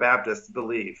Southern Baptists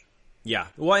believe. Yeah.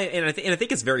 Well, and I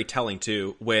think it's very telling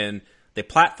too when they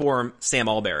platform Sam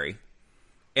Allberry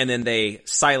and then they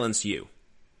silence you.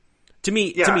 To me,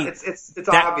 it's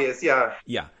obvious. Yeah.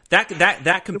 Yeah.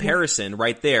 That comparison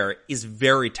right there is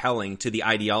very telling to the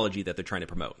ideology that they're trying to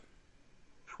promote.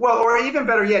 Well, or even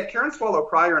better yet, Karen Swallow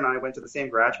Prior and I went to the same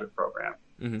graduate program.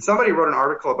 Mm-hmm. Somebody wrote an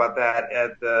article about that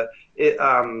at the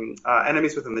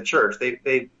Enemies Within the Church.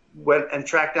 They went and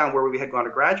tracked down where we had gone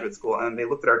to graduate school, and they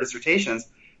looked at our dissertations,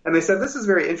 and they said, this is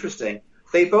very interesting.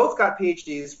 They both got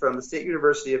PhDs from the State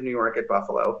University of New York at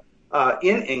Buffalo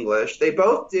in English. They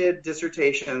both did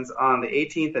dissertations on the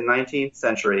 18th and 19th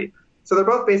century. So they're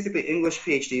both basically English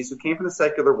PhDs who came from the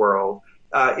secular world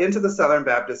into the Southern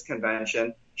Baptist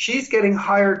Convention. She's getting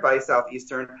hired by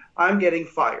Southeastern. I'm getting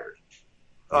fired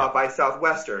by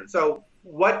Southwestern. So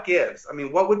what gives? I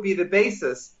mean, what would be the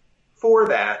basis for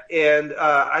that? And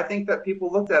I think that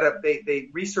people looked at it. They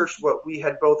researched what we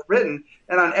had both written,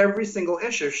 and on every single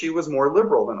issue, she was more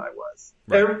liberal than I was.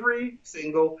 Right. Every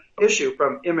single issue,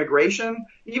 from immigration,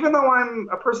 even though I'm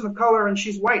a person of color and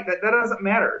she's white, that doesn't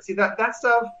matter. See, that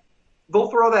stuff,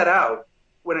 they'll throw that out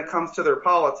when it comes to their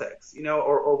politics,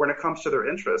 or when it comes to their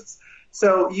interests.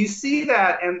 So you see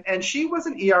that, and she was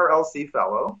an ERLC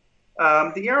fellow.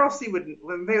 The ERLC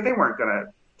they weren't going to.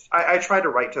 I tried to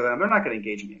write to them. They're not going to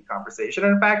engage me in conversation.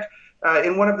 And in fact,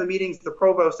 in one of the meetings, the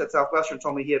provost at Southwestern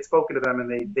told me he had spoken to them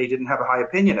and they didn't have a high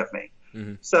opinion of me.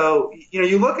 Mm-hmm. So,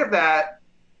 you look at that,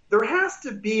 there has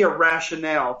to be a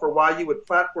rationale for why you would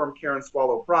platform Karen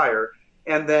Swallow Prior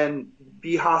and then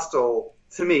be hostile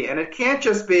to me. And it can't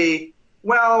just be,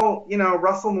 well,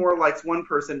 Russell Moore likes one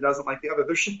person, doesn't like the other.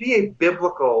 There should be a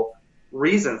biblical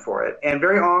reason for it. And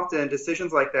very often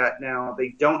decisions like that now, they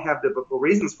don't have biblical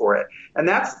reasons for it. And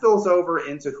that spills over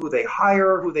into who they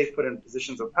hire, who they put in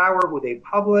positions of power, who they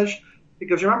publish.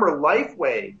 Because remember,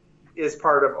 Lifeway is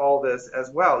part of all this as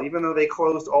well. Even though they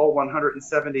closed all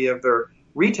 170 of their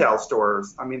retail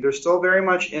stores, I mean, they're still very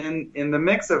much in the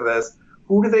mix of this.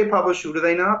 who do they publish? Who do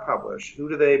they not publish? Who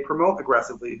do they promote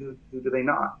aggressively? Who do they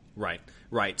not? Right.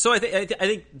 So I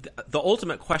think the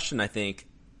ultimate question, I think,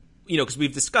 because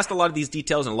we've discussed a lot of these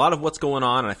details and a lot of what's going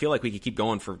on, and I feel like we could keep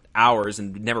going for hours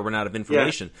and never run out of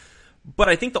information. Yeah. But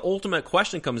I think the ultimate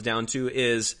question comes down to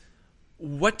is,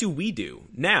 what do we do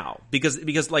now? Because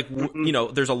like,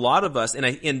 there's a lot of us,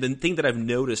 and the thing that I've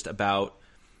noticed about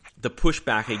the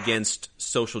pushback against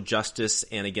social justice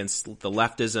and against the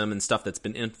leftism and stuff that's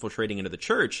been infiltrating into the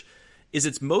church is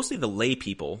it's mostly the lay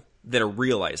people that are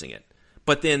realizing it.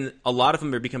 But then a lot of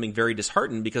them are becoming very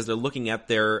disheartened because they're looking at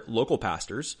their local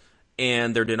pastors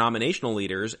and their denominational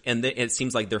leaders, and it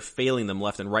seems like they're failing them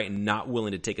left and right and not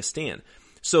willing to take a stand.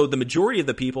 So the majority of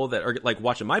the people that are like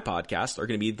watching my podcast are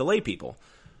going to be the lay people.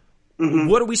 Mm-hmm.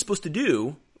 What are we supposed to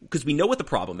do? Because we know what the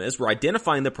problem is. We're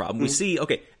identifying the problem. Mm-hmm. We see,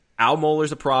 okay, Al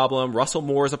Mohler's a problem. Russell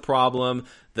Moore is a problem.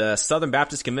 The Southern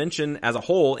Baptist Convention as a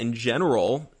whole, in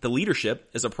general, the leadership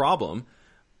is a problem.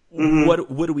 Mm-hmm.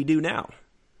 What do we do now?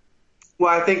 Well,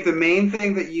 I think the main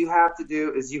thing that you have to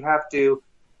do is you have to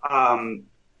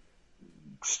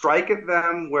strike at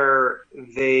them where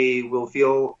they will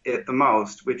feel it the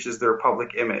most, which is their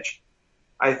public image.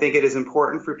 I think it is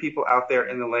important for people out there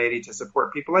in the laity to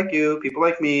support people like you, people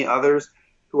like me, others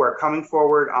who are coming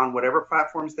forward on whatever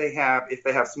platforms they have. If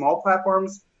they have small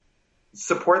platforms,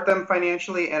 support them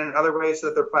financially and in other ways so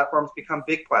that their platforms become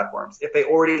big platforms. If they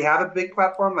already have a big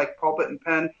platform like Pulpit and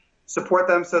Pen, support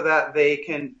them so that they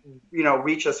can,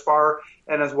 reach as far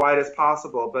and as wide as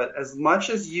possible. But as much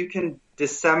as you can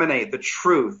disseminate the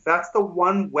truth, that's the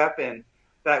one weapon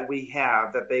that we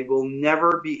have that they will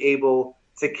never be able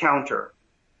to counter,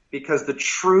 because the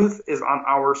truth is on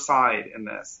our side in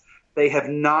this. They have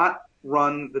not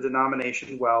run the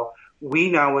denomination well.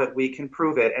 We know it. We can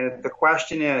prove it. And the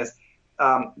question is,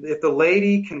 if the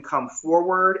laity can come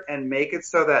forward and make it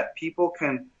so that people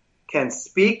can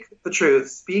speak the truth,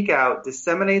 speak out,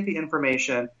 disseminate the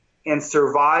information, and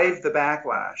survive the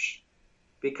backlash.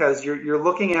 Because you're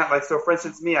looking at, like, so for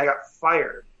instance, me, I got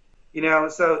fired.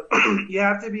 So you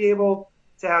have to be able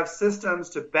to have systems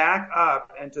to back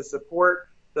up and to support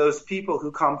those people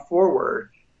who come forward.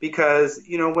 Because,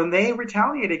 when they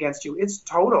retaliate against you, it's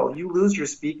total. You lose your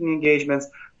speaking engagements.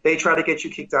 They try to get you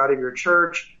kicked out of your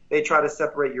church. They try to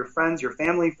separate your friends, your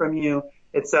family from you,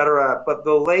 etc. But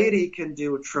the laity can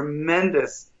do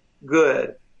tremendous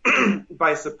good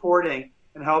by supporting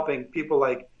and helping people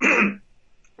like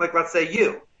let's say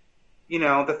you.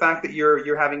 The fact that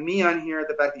you're having me on here,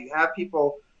 the fact that you have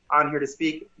people on here to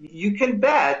speak, you can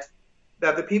bet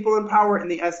that the people in power in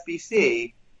the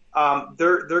SBC,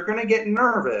 they're going to get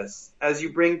nervous as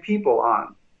you bring people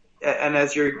on, and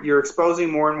as you're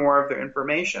exposing more and more of their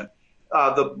information.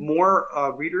 The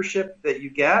more readership that you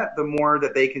get, the more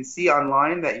that they can see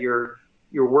online that your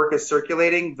work is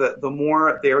circulating, the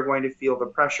more they're going to feel the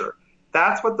pressure.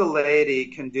 That's what the laity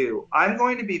can do. I'm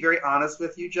going to be very honest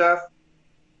with you, Jeff.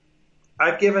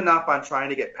 I've given up on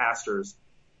trying to get pastors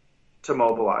to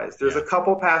mobilize. There's a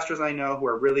couple pastors I know who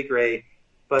are really great,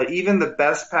 but even the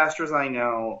best pastors I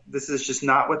know, this is just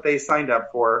not what they signed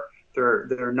up for.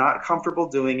 They're not comfortable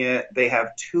doing it. They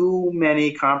have too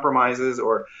many compromises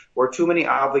or too many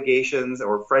obligations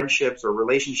or friendships or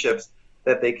relationships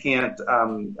that they can't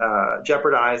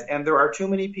jeopardize. And there are too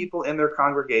many people in their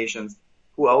congregations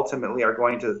who ultimately are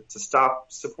going to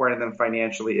stop supporting them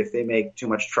financially if they make too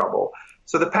much trouble.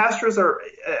 So the pastors are,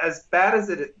 as bad as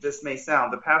this may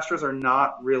sound, the pastors are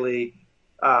not really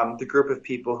the group of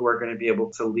people who are going to be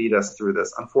able to lead us through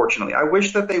this, unfortunately. I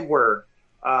wish that they were.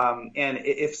 And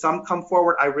if some come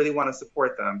forward, I really want to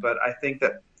support them. But I think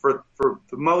that for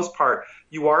the most part,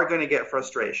 you are going to get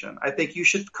frustration. I think you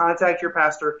should contact your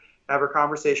pastor, have a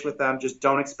conversation with them. Just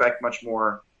don't expect much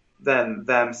more than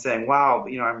them saying, wow,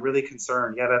 I'm really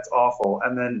concerned. Yeah, that's awful.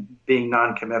 And then being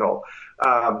non-committal.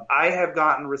 I have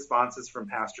gotten responses from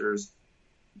pastors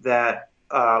that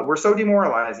were so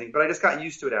demoralizing, but I just got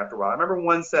used to it after a while. I remember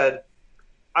one said,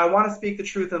 I want to speak the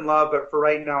truth in love, but for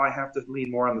right now, I have to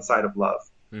lean more on the side of love.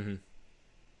 Mm-hmm.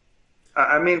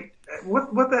 I mean,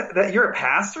 that you're a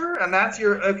pastor and that's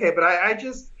okay, but I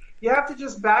just, you have to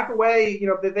just back away.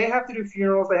 They have to do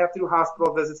funerals, they have to do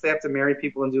hospital visits, they have to marry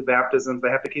people and do baptisms, they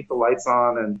have to keep the lights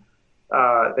on, and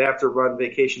they have to run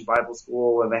Vacation Bible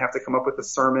School, and they have to come up with a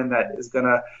sermon that is going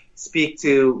to speak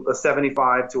to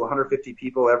 75 to 150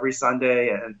 people every Sunday,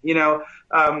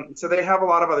 and so they have a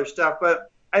lot of other stuff.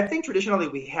 But I think traditionally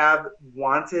we have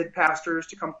wanted pastors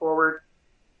to come forward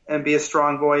and be a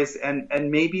strong voice, and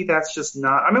maybe that's just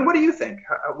not. I mean, what do you think?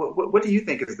 What do you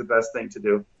think is the best thing to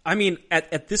do? I mean,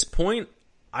 at this point,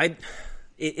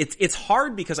 it's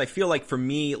hard because I feel like for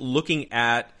me, looking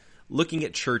at looking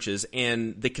at churches,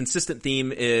 and the consistent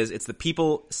theme is it's the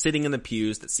people sitting in the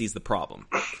pews that sees the problem.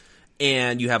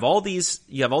 And you have all these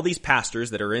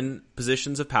pastors that are in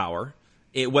positions of power,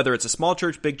 whether it's a small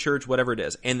church, big church, whatever it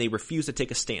is, and they refuse to take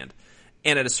a stand.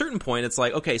 And at a certain point, it's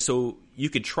like, okay, so you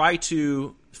could try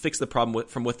to fix the problem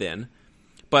from within,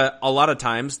 but a lot of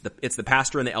times it's the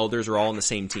pastor and the elders are all on the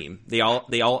same team. They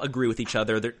all agree with each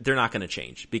other. They're not going to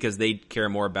change because they care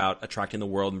more about attracting the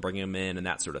world and bringing them in and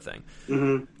that sort of thing.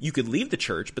 Mm-hmm. You could leave the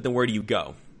church, but then where do you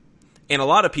go? And a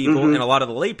lot of people and a lot of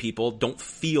the lay people don't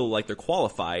feel like they're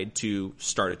qualified to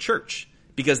start a church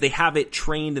because they have it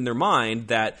trained in their mind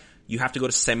that you have to go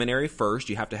to seminary first.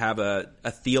 You have to have a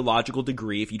theological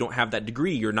degree. If you don't have that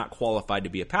degree, you're not qualified to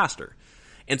be a pastor.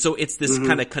 And so it's this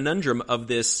kind of conundrum of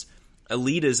this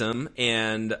elitism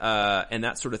and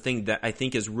that sort of thing that I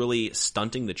think is really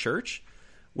stunting the church.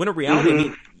 When in reality, I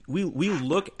mean, we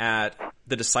look at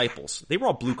the disciples. They were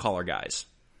all blue-collar guys.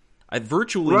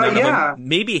 Virtually none of them,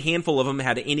 maybe a handful of them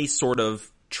had any sort of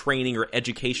training or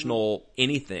educational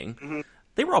anything.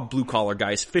 They were all blue-collar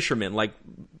guys, fishermen, like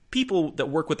people that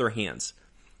work with their hands.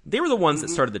 They were the ones that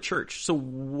started the church. So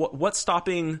what's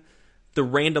stopping the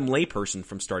random layperson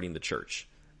from starting the church?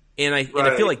 And I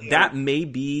feel like that may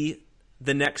be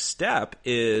the next step,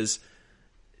 is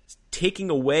taking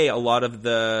away a lot of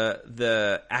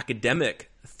the academic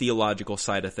theological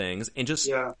side of things and just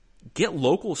start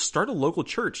a local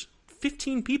church.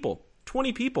 15 people,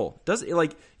 20 people.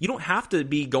 You don't have to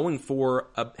be going for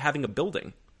having a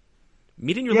building.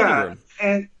 Meet in your living room.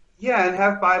 And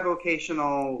have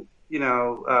bivocational,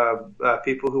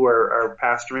 people who are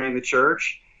pastoring the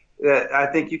church. That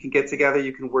I think you can get together,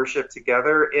 you can worship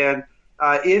together, and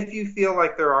if you feel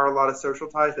like there are a lot of social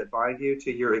ties that bind you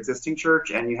to your existing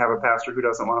church, and you have a pastor who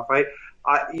doesn't want to fight,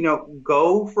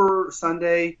 go for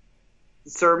Sunday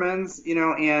sermons,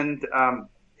 and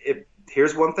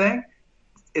here's one thing.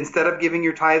 Instead of giving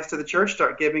your tithes to the church,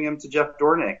 start giving them to Jeff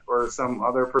Dornick or some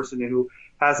other person who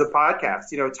has a podcast.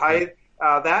 Tithe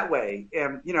that way,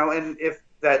 and and if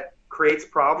that creates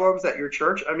problems at your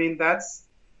church, I mean,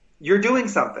 you're doing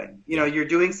something. You're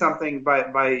doing something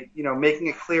by making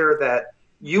it clear that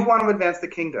you want to advance the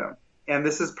kingdom, and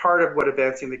this is part of what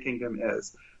advancing the kingdom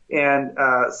is. And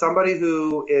somebody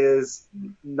who is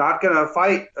not going to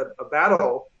fight a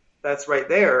battle that's right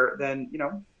there, then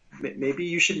maybe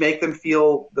you should make them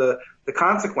feel the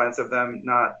consequence of them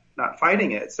not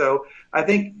fighting it. So I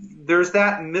think there's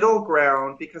that middle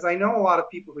ground, because I know a lot of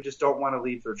people who just don't want to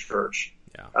leave their church.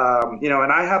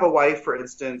 And I have a wife, for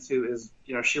instance, who is,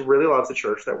 she really loves the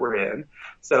church that we're in.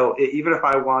 So even if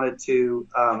I wanted to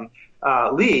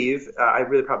leave, I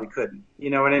really probably couldn't. You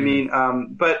know what I mean?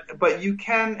 But you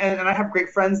can, and I have great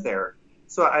friends there.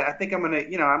 So I think I'm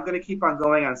gonna keep on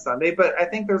going on Sunday. But I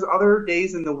think there's other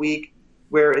days in the week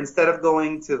where instead of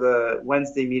going to the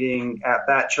Wednesday meeting at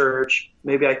that church,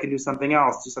 maybe I can do something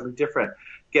else, do something different,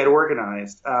 get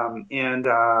organized. And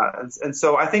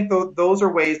so I think those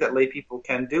are ways that lay people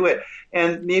can do it.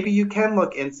 And maybe you can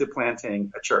look into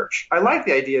planting a church. I like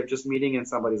the idea of just meeting in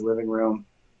somebody's living room,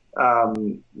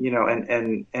 and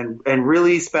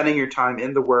really spending your time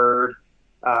in the Word,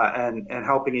 and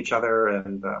helping each other.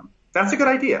 And that's a good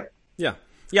idea. Yeah.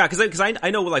 Yeah, because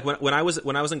I know, like, when I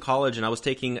was in college and I was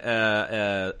taking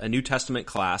a New Testament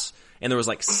class, and there was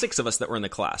like 6 of us that were in the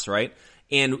class, right?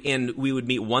 And we would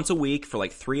meet once a week for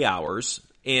like 3 hours,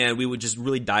 and we would just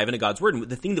really dive into God's Word. And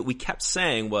the thing that we kept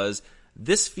saying was,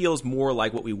 this feels more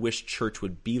like what we wish church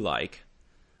would be like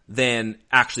than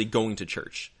actually going to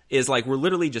church. Is like we're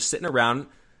literally just sitting around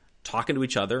talking to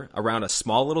each other around a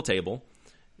small little table,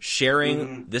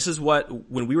 sharing, this is what,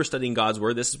 when we were studying God's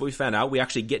Word, this is what we found out. We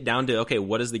actually get down to, okay,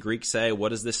 what does the Greek say? What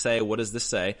does this say? What does this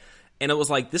say? And it was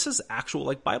like, this is actual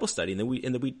like Bible study. And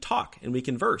then we talk and we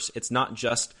converse. It's not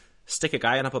just stick a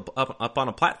guy up on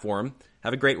a platform,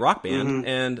 have a great rock band,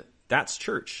 and that's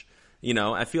church.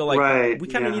 I feel like we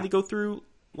kind of need to go through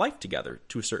life together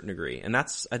to a certain degree. And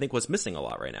that's, I think, what's missing a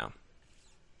lot right now.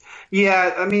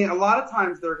 Yeah. I mean, a lot of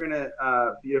times they're going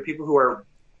to, people who are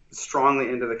strongly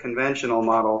into the conventional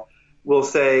model will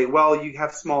say, well, you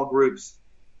have small groups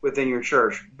within your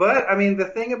church. But I mean, the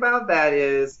thing about that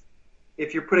is,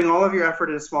 if you're putting all of your effort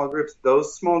into small groups,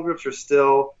 those small groups are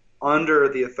still under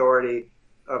the authority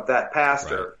of that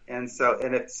pastor. Right. And so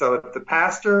if the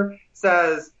pastor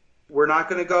says, we're not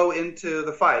going to go into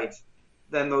the fight,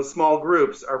 then those small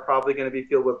groups are probably going to be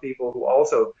filled with people who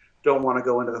also don't want to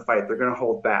go into the fight. They're going to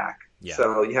hold back. Yeah.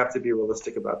 So you have to be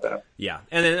realistic about that. Yeah.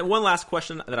 And then one last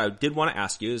question that I did want to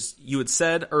ask you is, you had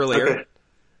said earlier,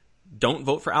 don't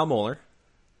vote for Al Mohler.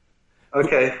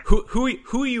 Okay.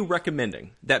 Who are you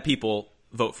recommending that people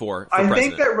vote for I president?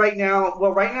 think that right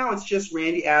now it's just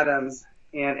Randy Adams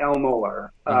and El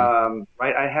Moeller.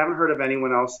 Right? I haven't heard of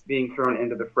anyone else being thrown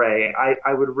into the fray.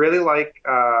 I would really like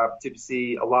to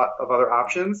see a lot of other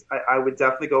options. I would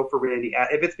definitely go for Randy.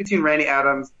 If it's between Randy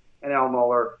Adams and El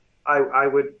Moeller, I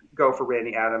would go for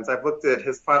Randy Adams. I've looked at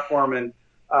his platform, and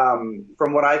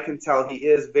from what I can tell, he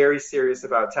is very serious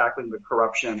about tackling the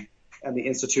corruption and the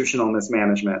institutional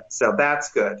mismanagement. So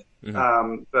that's good.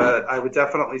 But I would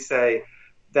definitely say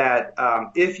that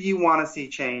if you want to see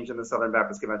change in the Southern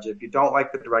Baptist Convention, if you don't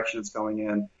like the direction it's going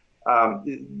in,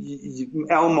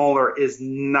 El Moeller is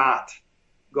not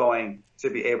going to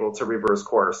be able to reverse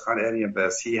course on any of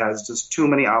this. He has just too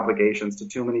many obligations to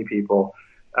too many people,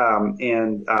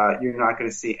 and you're not going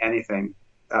to see anything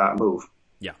move.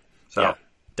 Yeah. So. Yeah,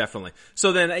 definitely.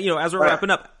 So then, as we're wrapping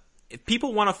up, if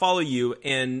people want to follow you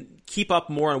and keep up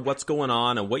more on what's going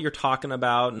on and what you're talking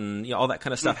about and all that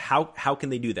kind of stuff, how can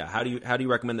they do that? How do you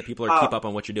recommend that people keep up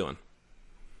on what you're doing?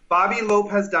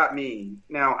 BobbyLopez.me.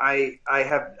 Now I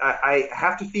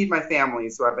have to feed my family,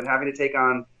 so I've been having to take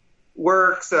on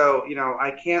work. So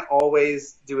I can't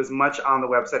always do as much on the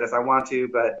website as I want to,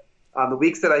 but the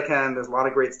weeks that I can, there's a lot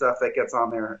of great stuff that gets on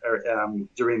there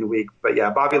during the week. But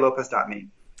yeah, BobbyLopez.me.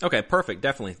 Okay, perfect.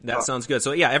 Definitely. That sounds good.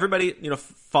 So yeah, everybody,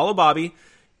 follow Bobby,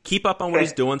 keep up on what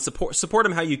he's doing, support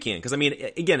him how you can. Cause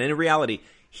again, in reality,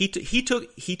 he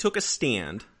took a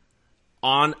stand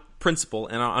on principle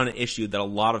and on an issue that a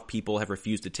lot of people have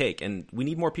refused to take. And we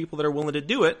need more people that are willing to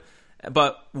do it.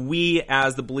 But we,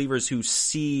 as the believers who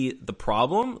see the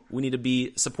problem, we need to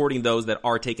be supporting those that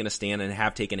are taking a stand and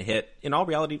have taken a hit in all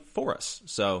reality for us.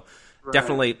 So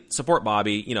definitely support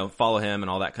Bobby, follow him and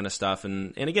all that kind of stuff.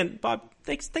 And again, Bob,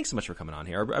 thanks so much for coming on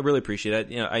here. I really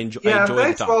appreciate it. I enjoy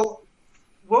the talk. Well,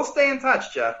 we'll stay in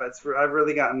touch, Jeff. I've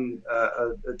really gotten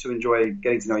to enjoy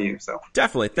getting to know you. So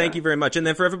definitely, thank you very much. And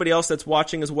then for everybody else that's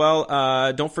watching as well,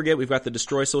 don't forget we've got the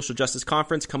Destroy Social Justice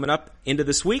Conference coming up into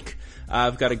this week.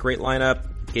 I've got a great lineup: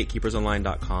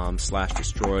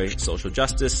 gatekeepersonline.com/destroy social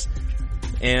justice.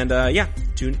 And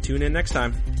tune in next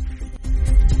time.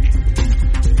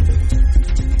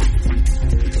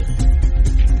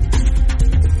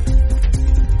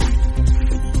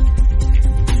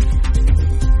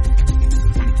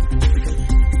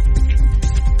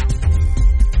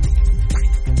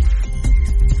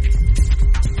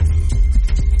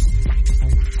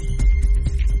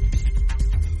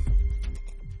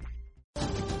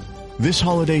 This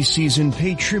holiday season,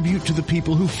 pay tribute to the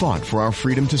people who fought for our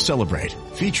freedom to celebrate.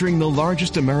 Featuring the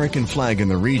largest American flag in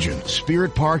the region,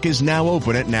 Spirit Park is now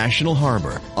open at National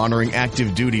Harbor, honoring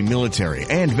active duty military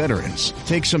and veterans.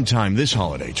 Take some time this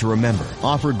holiday to remember,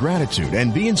 offer gratitude,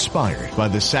 and be inspired by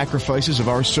the sacrifices of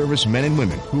our service men and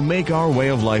women who make our way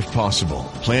of life possible.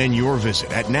 Plan your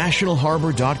visit at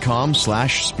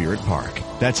nationalharbor.com/Spirit Park.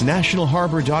 That's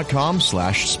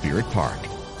nationalharbor.com/Spirit Park.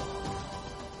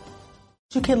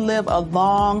 You can live a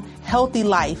long, healthy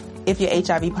life if you're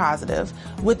HIV positive.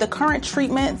 With the current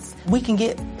treatments, we can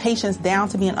get patients down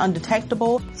to being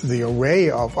undetectable. The array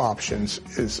of options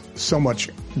is so much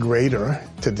greater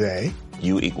today.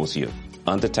 U equals U.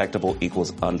 Undetectable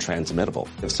equals untransmittable.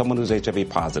 If someone who's HIV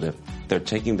positive, they're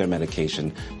taking their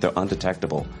medication, they're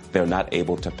undetectable, they're not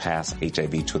able to pass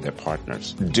HIV to their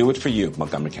partners. Do it for you,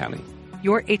 Montgomery County.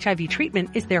 Your HIV treatment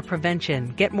is their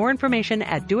prevention. Get more information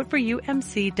at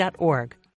doitforumc.org.